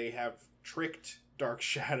they have tricked Dark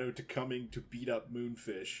Shadow to coming to beat up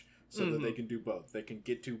Moonfish so that they can do both. They can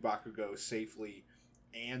get to Bakugo safely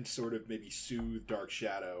and sort of maybe soothe Dark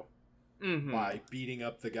Shadow by beating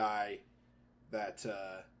up the guy that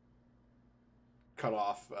cut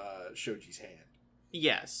off Shoji's hand.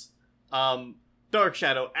 Yes. Dark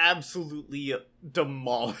Shadow absolutely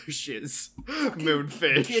demolishes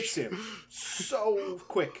Moonfish. Gets him so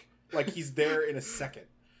quick. Like, he's there in a second.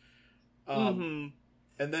 And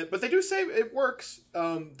then, but they do say it works.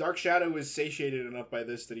 Dark Shadow is satiated enough by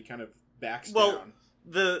this that he kind of backs down.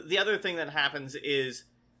 The other thing that happens is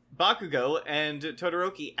Bakugo and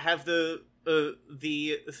Todoroki have the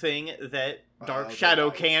thing that Dark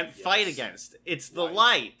Shadow can't fight against. It's the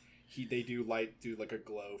light. They do like a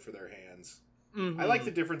glow for their hands. I like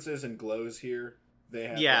the differences in glows here. They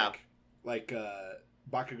have like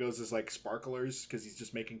Bakugo's is like sparklers because he's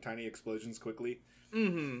just making tiny explosions quickly.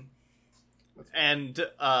 And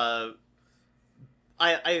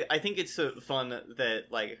I think it's fun that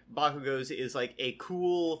like Bakugo's is like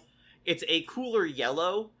it's a cooler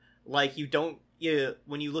yellow. Like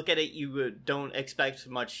when you look at it, you don't expect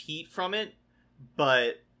much heat from it,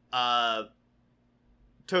 but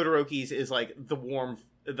Todoroki's is like the warm,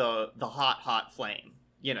 the hot flame,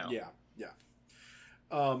 you know. Yeah.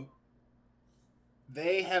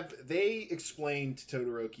 They explained to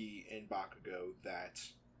Todoroki and Bakugo that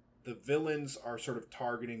the villains are sort of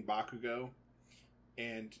targeting Bakugo,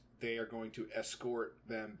 and they are going to escort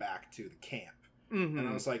them back to the camp. And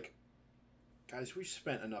I was like, guys, we've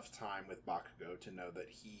spent enough time with Bakugo to know that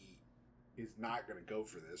he is not going to go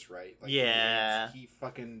for this, right? Like, he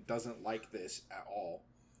fucking doesn't like this at all.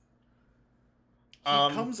 He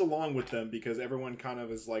comes along with them because everyone kind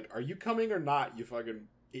of is like, are you coming or not, you fucking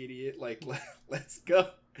idiot? Like, let's go.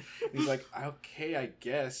 And he's like, okay, I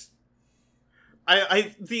guess.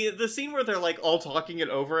 The scene where they're like all talking it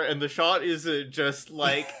over and the shot is just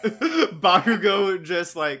like Bakugo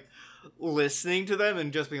just like listening to them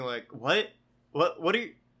and just being like, what are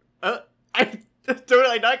you, don't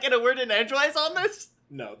I not get a word in edgewise on this?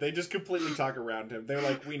 No, they just completely talk around him. They're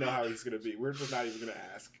like, we know how he's gonna be. We're just not even gonna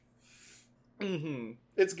ask.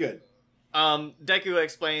 It's good. Deku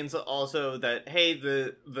explains also that, hey,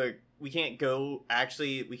 we can't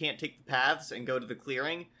take the paths and go to the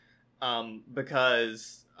clearing,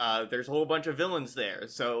 because there's a whole bunch of villains there,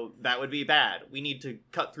 so that would be bad. We need to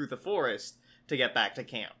cut through the forest to get back to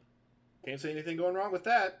camp. Can't see anything going wrong with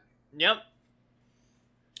that. Yep.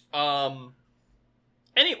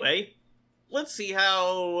 Anyway, let's see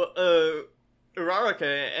how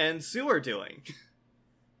Uraraka and Sue are doing.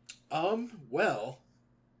 Well,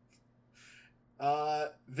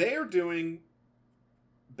 they're doing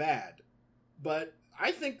bad, but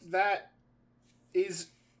I think that is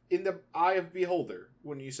in the eye of beholder,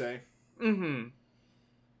 wouldn't you say?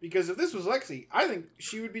 Because if this was Lexi, I think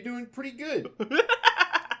she would be doing pretty good.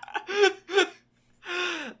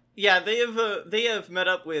 Yeah, they have met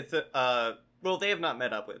up with, they have not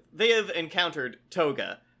met up with. They have encountered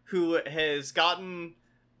Toga, who has gotten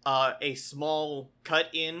a small cut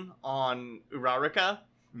in on Uraraka,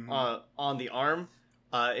 on the arm,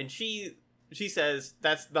 and she says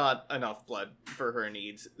that's not enough blood for her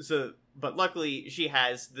needs. So, but luckily she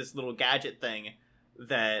has this little gadget thing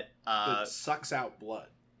that it sucks out blood.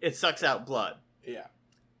 It sucks out blood. Yeah.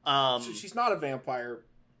 So she's not a vampire.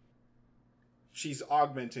 She's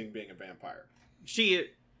augmenting being a vampire. She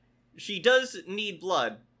does need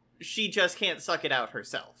blood. She just can't suck it out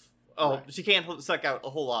herself. Oh, right. She can't suck out a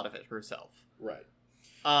whole lot of it herself. Right.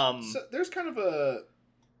 So there's kind of a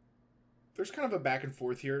back and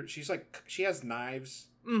forth here. She has knives.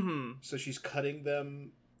 So she's cutting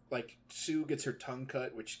them. Like, Sue gets her tongue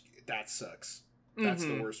cut, which that sucks. That's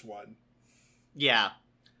the worst one. Yeah.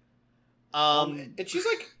 And she's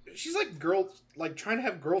like girl, like trying to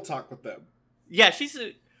have girl talk with them. Yeah, she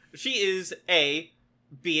is she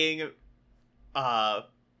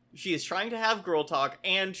is trying to have girl talk,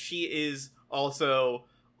 and she is also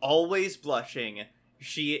always blushing.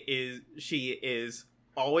 She is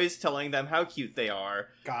always telling them how cute they are.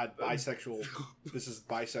 God, bisexual. This is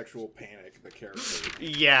bisexual panic, the character.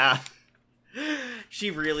 Yeah.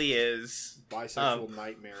 She really is. Bisexual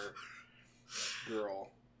nightmare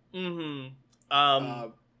girl.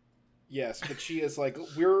 Yes, but she is like,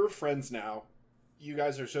 we're friends now. You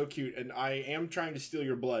guys are so cute, and I am trying to steal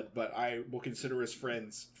your blood, but I will consider us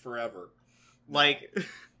friends forever. Like,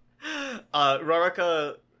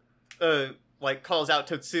 Raraka, calls out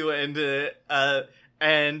Totsu,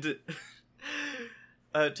 and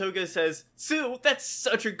Toga says, Sue, that's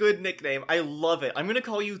such a good nickname. I love it. I'm gonna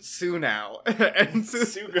call you Sue now. And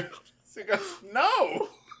Sue goes, no!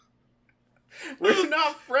 We're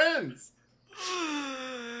not friends!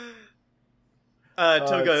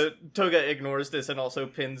 Toga ignores this and also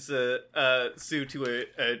pins Sue to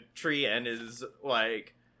a tree and is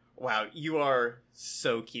like, wow, you are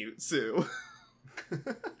so cute, Sue.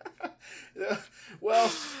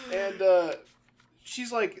 Well, and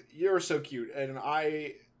she's like, "You're so cute," and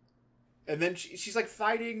then she's like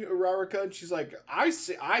fighting Uraraka, and she's like, I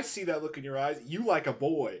see that look in your eyes. You like a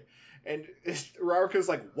boy." And Uraraka's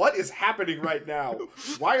like, "What is happening right now?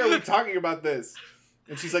 Why are we talking about this?"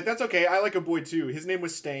 And she's like, "That's okay. I like a boy too. His name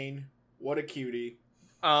was Stain. What a cutie."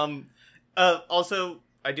 Also,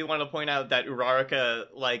 I do want to point out that Uraraka,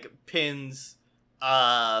 like, pins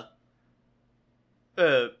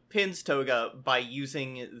Toga by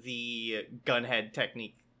using the gunhead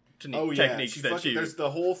techniques there's the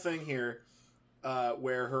whole thing here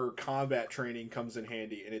where her combat training comes in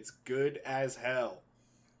handy, and it's good as hell.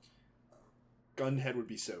 Gunhead would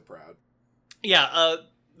be so proud. Yeah,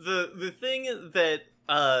 the thing that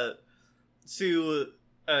Sue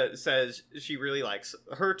says she really likes,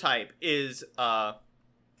 her type, is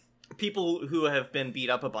people who have been beat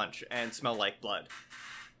up a bunch and smell like blood.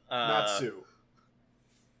 Not Sue.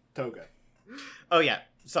 Toga. Oh yeah,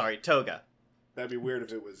 sorry, Toga. That'd be weird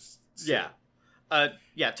if it was Sue.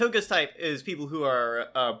 Yeah, Toga's type is people who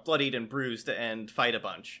are bloodied and bruised and fight a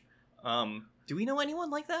bunch. Do we know anyone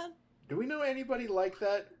like that? Do we know anybody like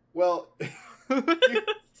that? Well,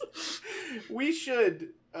 we should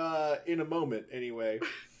in a moment anyway,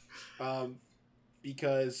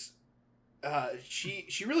 because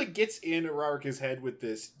she really gets in Uraraka's head with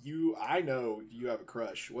this. I know you have a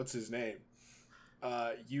crush. What's his name?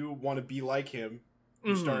 You want to be like him.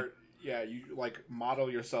 You start, you like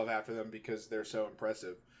model yourself after them because they're so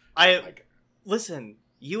impressive. Listen,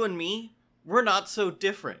 you and me, we're not so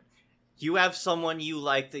different. You have someone you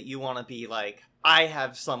like that you want to be like. I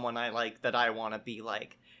have someone I like that I want to be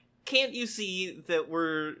like. Can't you see that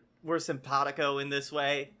we're simpatico in this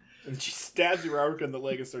way? And she stabs Uraraka in the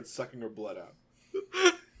leg and starts sucking her blood out.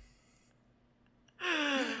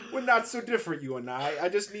 We're not so different, you and I. I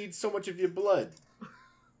just need so much of your blood.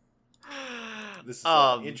 This is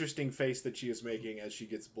an interesting face that she is making as she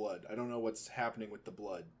gets blood. I don't know what's happening with the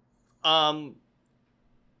blood.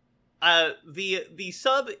 The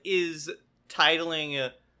sub is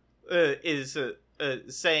titling,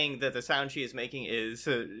 saying that the sound she is making is,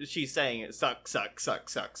 she's saying suck, suck, suck,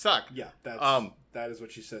 suck, suck. Yeah, that is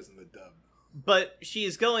what she says in the dub. But she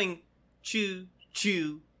is going chew,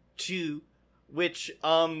 chew, chew, which,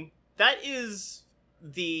 that is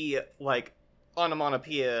the, like,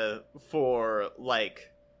 onomatopoeia for, like,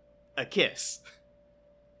 a kiss.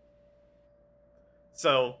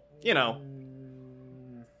 So, you know,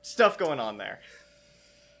 stuff going on there.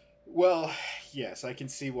 Well, yes, I can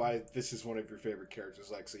see why this is one of your favorite characters,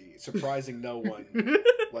 Lexi. Surprising no one,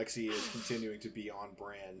 Lexi is continuing to be on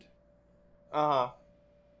brand.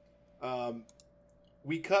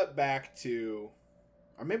 We cut back to,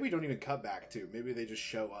 or maybe we don't even cut back to, maybe they just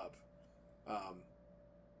show up.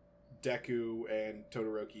 Deku and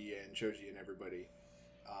Todoroki and Choji and everybody.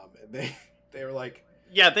 And they were like...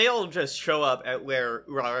 Yeah, they all just show up at where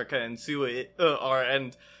Uraraka and Sue are,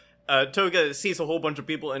 and Toga sees a whole bunch of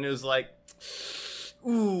people and is like,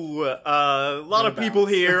 "Ooh, a lot of people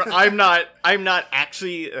here. I'm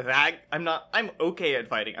okay at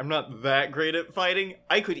fighting. I'm not that great at fighting.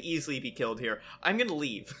 I could easily be killed here. I'm gonna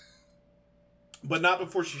leave." But not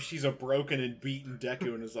before she sees a broken and beaten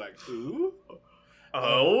Deku and is like, "Ooh?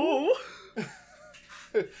 Oh?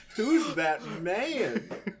 Who's that man?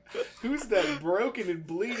 Who's that broken and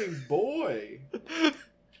bleeding boy?"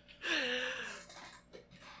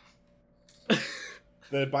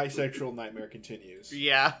 The bisexual nightmare continues.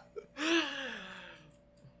 Yeah.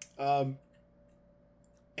 And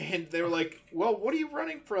they were like, "Well, what are you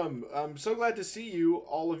running from? I'm so glad to see you,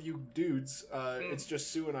 all of you dudes. It's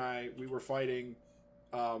just Sue and I. We were fighting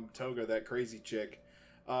Toga, that crazy chick."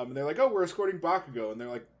 And they're like, "Oh, we're escorting Bakugo." And they're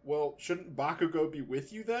like, "Well, shouldn't Bakugo be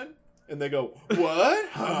with you then?" And they go, "What?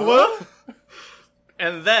 Huh? What?"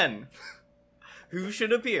 And then, who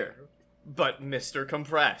should appear but Mr.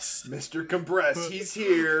 Compress? Mr. Compress, he's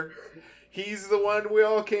here. He's the one we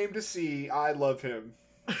all came to see. I love him.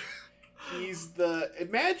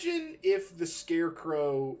 Imagine if the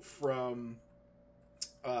Scarecrow from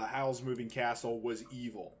Howl's Moving Castle was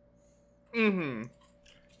evil. Mm-hmm.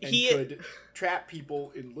 And could trap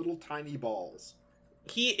people in little tiny balls.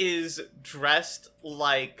 He is dressed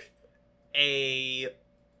like he's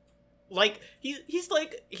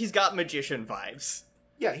got magician vibes.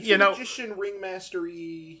 Yeah, he's a magician,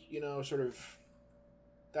 ringmastery, sort of.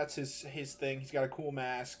 That's his thing. He's got a cool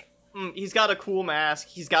mask. He's got a cool mask.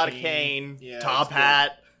 He's got a cane. Yeah, top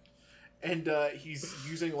hat. And he's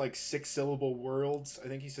using, 6-syllable words. I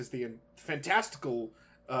think he says the fantastical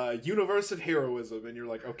universe of heroism. And you're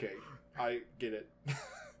like, okay, I get it.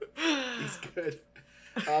 He's good.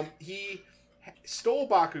 stole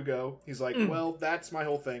Bakugo. He's like, well, that's my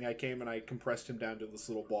whole thing. I came and I compressed him down to this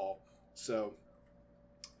little ball. So,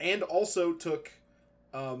 and also took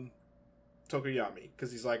Tokoyami,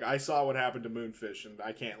 because he's like, I saw what happened to Moonfish, and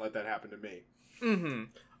I can't let that happen to me. Mm-hmm.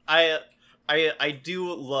 I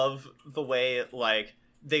do love the way, like,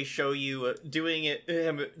 they show you doing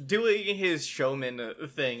his showman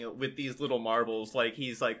thing with these little marbles. Like,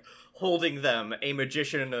 he's, like, holding them, a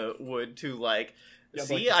magician would, to, like,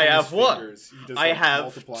 see, like, I have one. I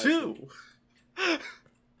have two.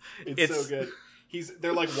 It's so good.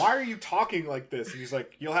 They're like, why are you talking like this? And he's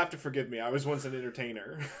like, you'll have to forgive me. I was once an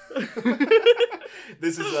entertainer.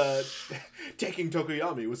 This is taking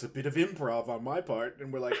Tokoyami was a bit of improv on my part,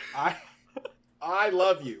 and we're like, I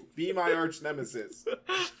love you. Be my arch nemesis.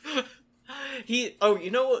 You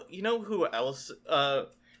know who else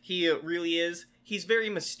he really is? He's very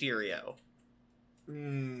Mysterio.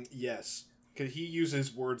 Yes. Because he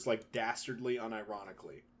uses words like dastardly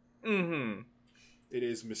unironically. Mm-hmm. It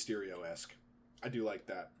is Mysterio-esque. I do like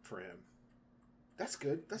that for him. That's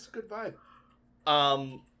good. That's a good vibe.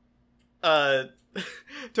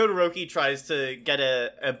 Todoroki tries to get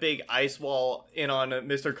a big ice wall in on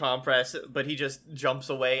Mr. Compress, but he just jumps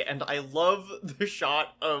away, and I love the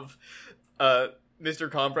shot of Mr.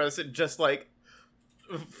 Compress just, like,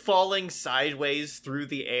 falling sideways through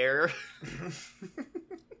the air.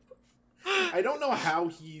 I don't know how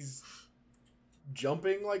he's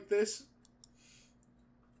jumping like this.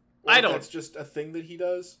 That's just a thing that he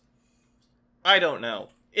does. I don't know.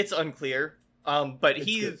 It's unclear. But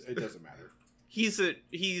it doesn't matter. He's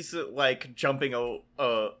like jumping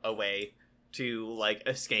away to, like,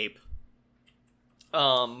 escape.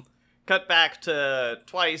 Cut back to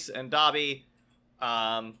Twice and Dobby.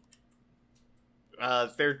 They're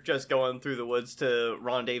just going through the woods to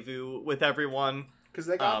rendezvous with everyone. Because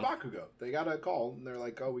they got Bakugo. They got a call, and they're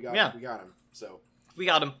like, oh, we got him. So we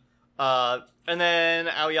got him. And then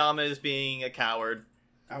Aoyama is being a coward.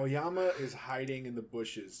 Aoyama is hiding in the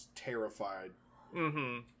bushes, terrified.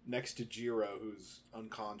 Mm-hmm. Next to Jiro, who's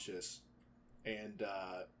unconscious. And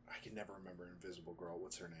I can never remember Invisible Girl.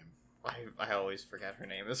 What's her name? I always forget her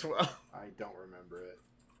name as well. I don't remember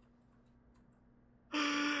it.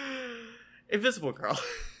 Invisible Girl.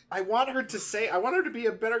 I want her to be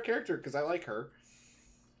a better character, because I like her.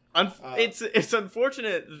 It's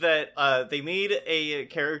unfortunate that they made a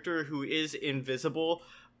character who is invisible,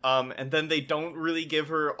 and then they don't really give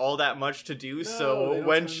her all that much to do. So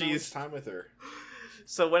when she's time with her,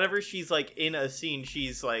 so whenever she's, like, in a scene,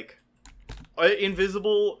 she's like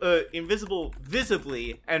invisible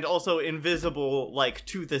visibly, and also invisible, like,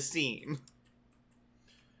 to the scene.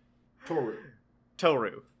 Toru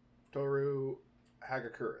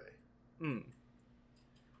Hagakure.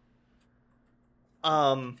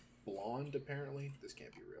 Blonde, apparently. This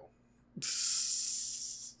can't be real.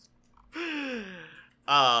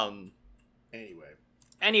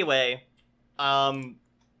 Anyway,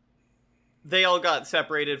 they all got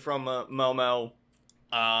separated from Momo.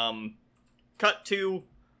 Cut to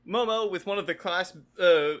Momo with one of the class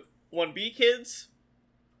 1B kids.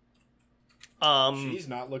 She's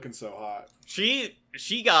not looking so hot.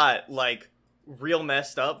 She got, like, real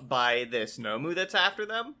messed up by this Nomu that's after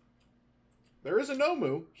them. There is a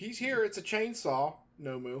Nomu. He's here. It's a chainsaw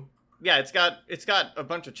Nomu. Yeah, it's got a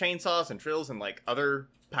bunch of chainsaws and drills and, like, other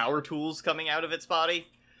power tools coming out of its body.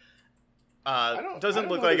 Doesn't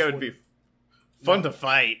look like it would be fun to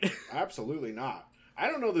fight. Absolutely not. I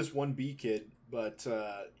don't know this 1B kid, but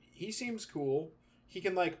he seems cool. He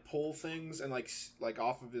can, like, pull things and, like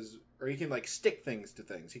off of his, or he can, like, stick things to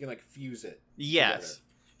things. He can, like, fuse it. Yes. Together.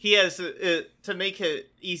 He has, to make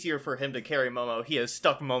it easier for him to carry Momo, he has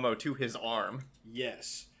stuck Momo to his arm.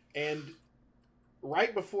 Yes. And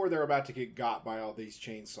right before they're about to get got by all these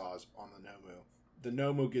chainsaws on the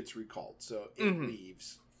Nomu gets recalled. So it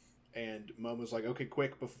leaves. And Momo's like, okay,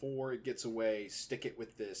 quick, before it gets away, stick it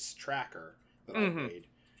with this tracker that I made.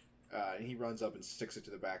 And he runs up and sticks it to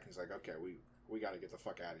the back, and he's like, okay, we got to get the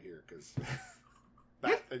fuck out of here, because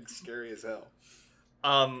that thing's scary as hell.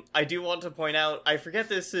 I do want to point out, I forget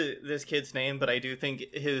this kid's name, but I do think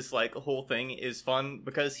his, like, whole thing is fun,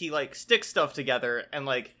 because he, like, sticks stuff together, and,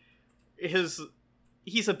 like, he's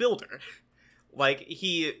a builder. Like,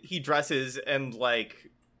 he dresses and, like,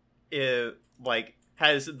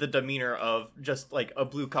 has the demeanor of just, like, a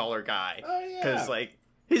blue-collar guy. Oh, yeah. Because, like,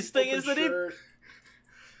 his thing is that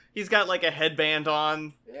he's got, like, a headband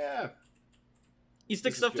on. Yeah. He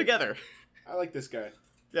sticks stuff together. I like this guy.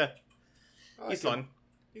 Yeah. He's fun.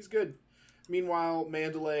 He's good. Meanwhile,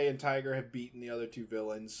 Mandalay and Tiger have beaten the other two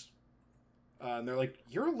villains. And they're like,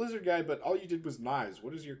 you're a lizard guy, but all you did was knives.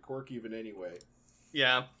 What is your quirk even anyway?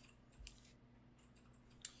 Yeah.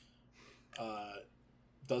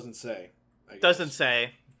 Doesn't say. Doesn't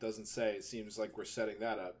say. Doesn't say. It seems like we're setting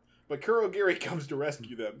that up. But Kurogiri comes to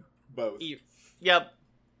rescue them both. Yep.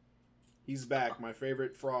 He's back, my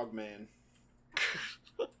favorite frog man.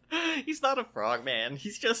 He's not a frog man.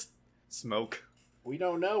 He's just smoke. We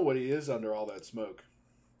don't know what he is under all that smoke.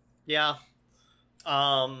 Yeah.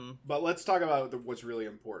 But let's talk about what's really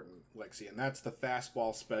important, Lexi, and that's the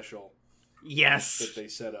fastball special. Yes. That they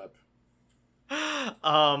set up.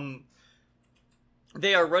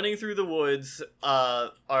 They are running through the woods.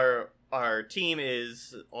 Our team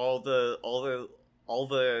is all the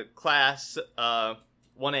class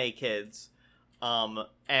 1A kids.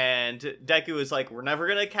 And Deku is like, we're never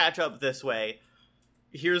gonna catch up this way.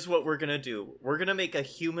 Here's what we're gonna do. We're gonna make a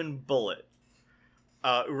human bullet.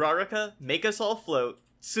 Uraraka, make us all float.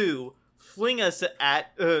 Tsu, fling us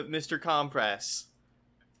at Mr. Compress.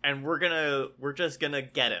 And we're just gonna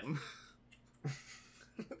get him.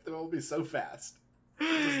 It will be so fast.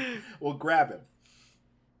 We'll grab him.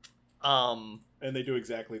 And they do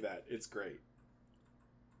exactly that. It's great.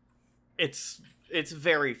 It's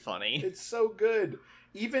very funny. It's so good.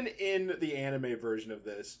 Even in the anime version of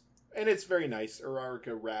this, and it's very nice,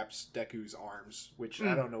 Uraraka wraps Deku's arms, which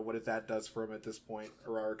I don't know what that does for him at this point,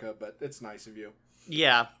 Uraraka, but it's nice of you.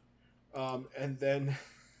 Yeah. And then,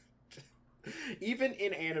 even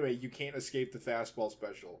in anime, you can't escape the fastball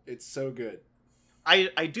special. It's so good.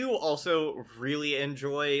 I do also really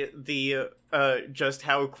enjoy the, just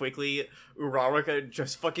how quickly Uraraka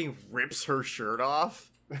just fucking rips her shirt off.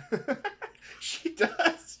 She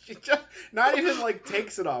does. She just, not even, like,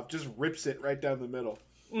 takes it off, just rips it right down the middle.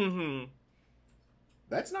 Mm-hmm.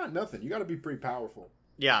 That's not nothing. You gotta be pretty powerful.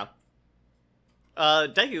 Yeah.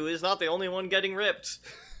 Deku is not the only one getting ripped.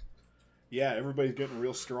 Yeah, everybody's getting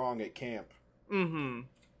real strong at camp. Mm-hmm.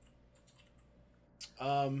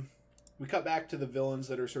 We cut back to the villains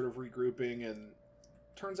that are sort of regrouping, and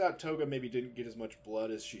turns out Toga maybe didn't get as much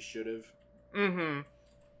blood as she should have. Mm-hmm.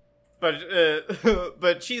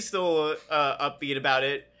 But she's still upbeat about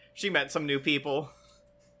it. She met some new people.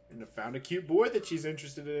 And found a cute boy that she's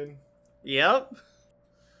interested in. Yep.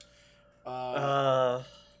 And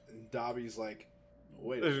Dobby's like,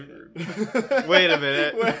 wait a minute. Wait a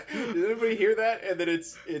minute. Did anybody hear that? And then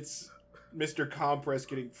it's Mr. Compress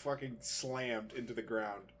getting fucking slammed into the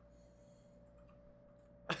ground.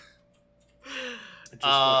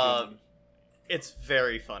 It's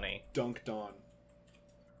very funny. Dunked on.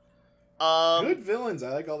 Good villains.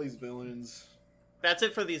 I like all these villains. That's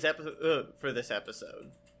it for these for this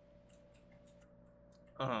episode.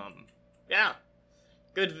 Yeah.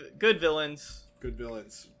 Good villains. Good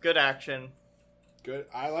villains. Good action. Good.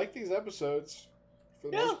 I like these episodes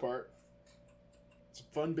for the most part. Some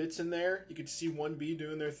fun bits in there. You could see 1B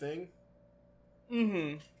doing their thing.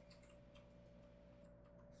 Mm-hmm.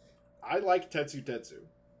 I like Tetsu.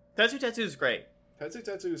 Tetsu is great.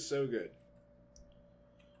 Tetsu is so good.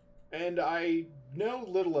 And I know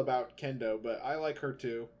little about Kendo, but I like her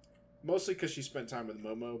too. Mostly because she spent time with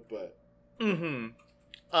Momo, but... Mm-hmm.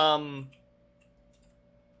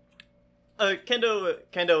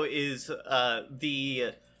 Kendo is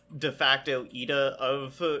the de facto Ida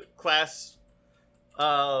of class.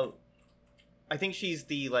 I think she's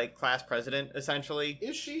the class president essentially.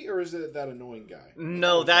 Is she, or is it that annoying guy?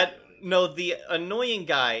 No, the annoying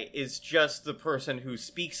guy is just the person who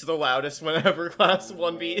speaks the loudest whenever class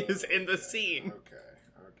 1B is in the scene.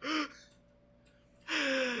 Okay.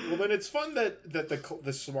 Well, then it's fun that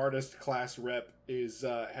the smartest class rep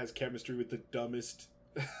has chemistry with the dumbest,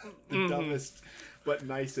 dumbest but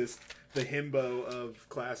nicest, the himbo of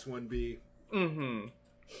class 1B. Mm-hmm.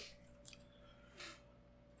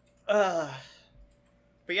 But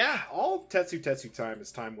yeah, all Tetsu time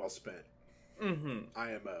is time well spent. Mm-hmm.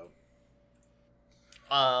 IMO.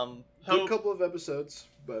 Good couple of episodes,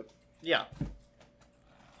 but yeah.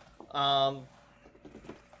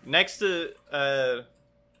 Next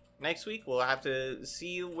week we'll have to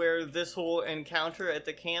see where this whole encounter at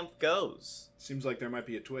the camp goes. Seems like there might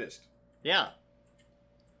be a twist. Yeah.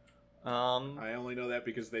 I only know that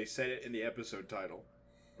because they said it in the episode title.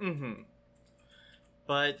 Mm-hmm.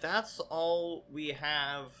 But that's all we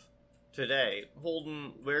have today.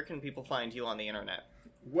 Holden, where can people find you on the internet?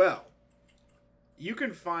 Well, you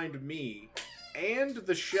can find me and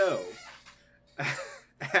the show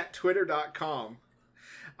at twitter.com.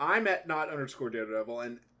 I'm at not_Daredevil,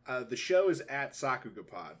 and the show is at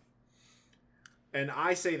Sakugapod. And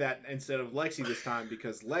I say that instead of Lexi this time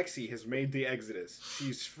because Lexi has made the exodus.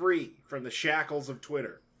 She's free from the shackles of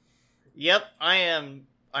Twitter. Yep, I'm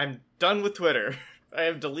done with Twitter. I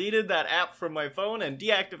have deleted that app from my phone and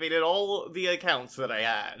deactivated all the accounts that I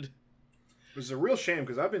had. Which is a real shame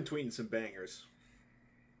because I've been tweeting some bangers.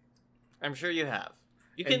 I'm sure you have.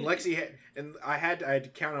 And Lexi I had to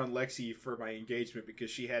count on Lexi for my engagement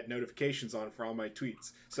because she had notifications on for all my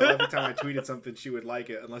tweets. So every time I tweeted something, she would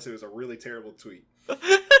like it, unless it was a really terrible tweet. But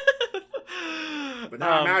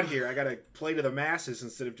now I'm out here. I gotta play to the masses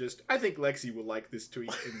instead of just, I think Lexi will like this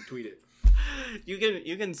tweet and tweet it.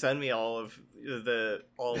 You can send me all of the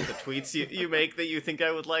tweets you make that you think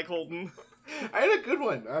I would like, Holden. I had a good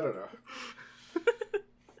one. I don't know.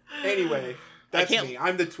 Anyway, that's me.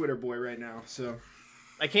 I'm the Twitter boy right now, so.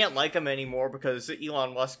 I can't like them anymore because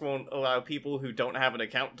Elon Musk won't allow people who don't have an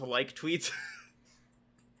account to like tweets.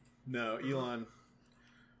 No, Elon.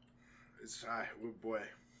 Oh boy.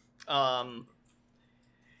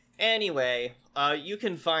 Anyway, you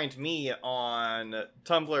can find me on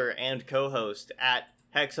Tumblr and co-host at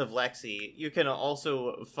Hex of Lexi. You can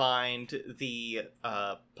also find the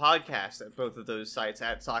podcast at both of those sites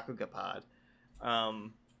at Sakugapod.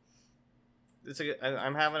 I'm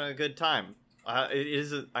having a good time.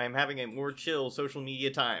 I'm having a more chill social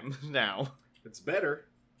media time now. It's better.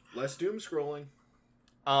 Less doom scrolling.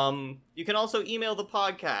 You can also email the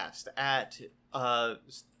podcast at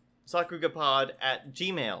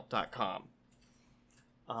sakugapod@gmail.com.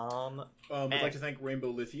 I'd like to thank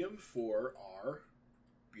Rainbow Lithium for our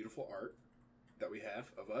beautiful art that we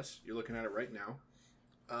have of us. You're looking at it right now.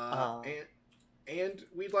 And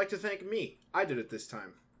we'd like to thank me. I did it this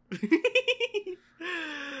time.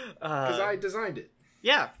 Because I designed it.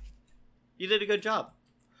 Yeah. You did a good job.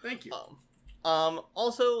 Thank you.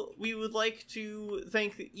 Also, we would like to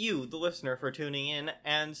thank you, the listener, for tuning in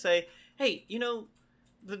and say, hey,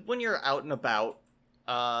 when you're out and about,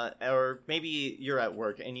 or maybe you're at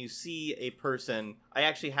work and you see a person. I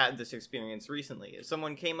actually had this experience recently.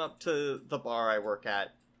 Someone came up to the bar I work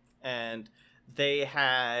at, and they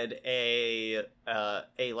had a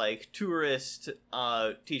tourist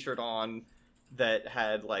t-shirt on that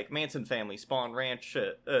had Manson family Spawn Ranch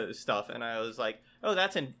stuff, and I was like, oh,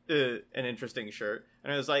 that's an interesting shirt.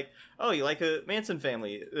 And I was like, oh, you like a Manson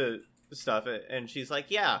family stuff? And she's like,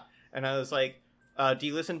 yeah. And I was like, do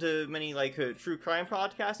you listen to many true crime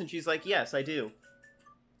podcasts? And she's like, yes, I do.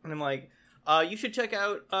 And I'm like, you should check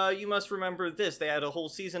out You Must Remember This. They had a whole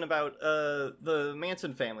season about the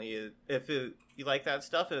Manson family. If you like that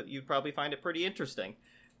stuff, you'd probably find it pretty interesting.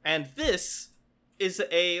 And this is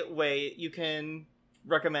a way you can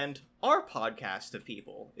recommend our podcast to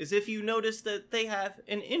people, is if you notice that they have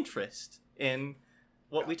an interest in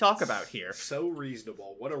what we talk about here. So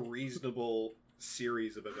reasonable. What a reasonable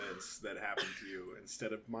series of events that happened to you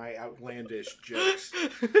instead of my outlandish jokes.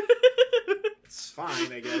 It's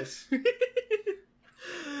fine, I guess.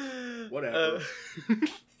 Whatever.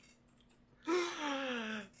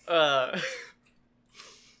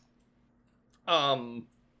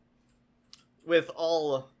 With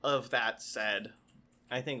all of that said,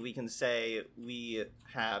 I think we can say we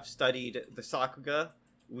have studied the Sakuga,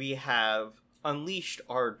 we have unleashed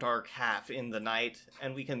our dark half in the night,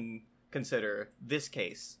 and we can consider this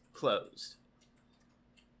case closed.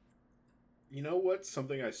 You know what?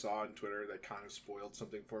 Something I saw on Twitter that kind of spoiled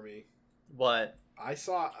something for me? What? I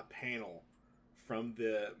saw a panel from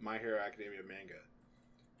the My Hero Academia manga,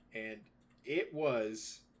 and it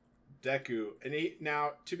was Deku, and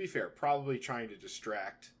now, to be fair, probably trying to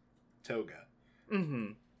distract Toga.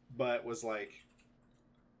 Mm-hmm. But was like,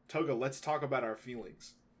 Toga, let's talk about our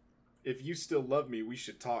feelings. If you still love me, we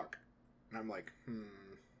should talk. And I'm like,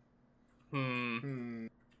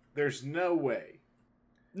 There's no way.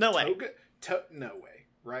 No way. No way,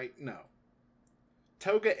 right? No.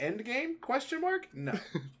 Toga endgame? Question mark? No.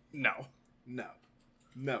 No. No.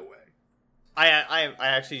 No way. I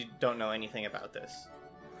actually don't know anything about this.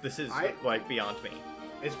 This is, beyond me.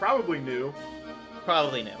 It's probably new.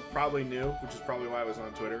 Probably new. Probably new, which is probably why I was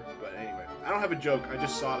on Twitter. But anyway, I don't have a joke. I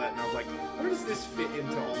just saw that and I was like, where does this fit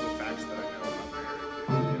into all the facts that I know about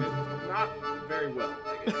my area? And not very well,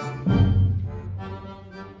 I guess.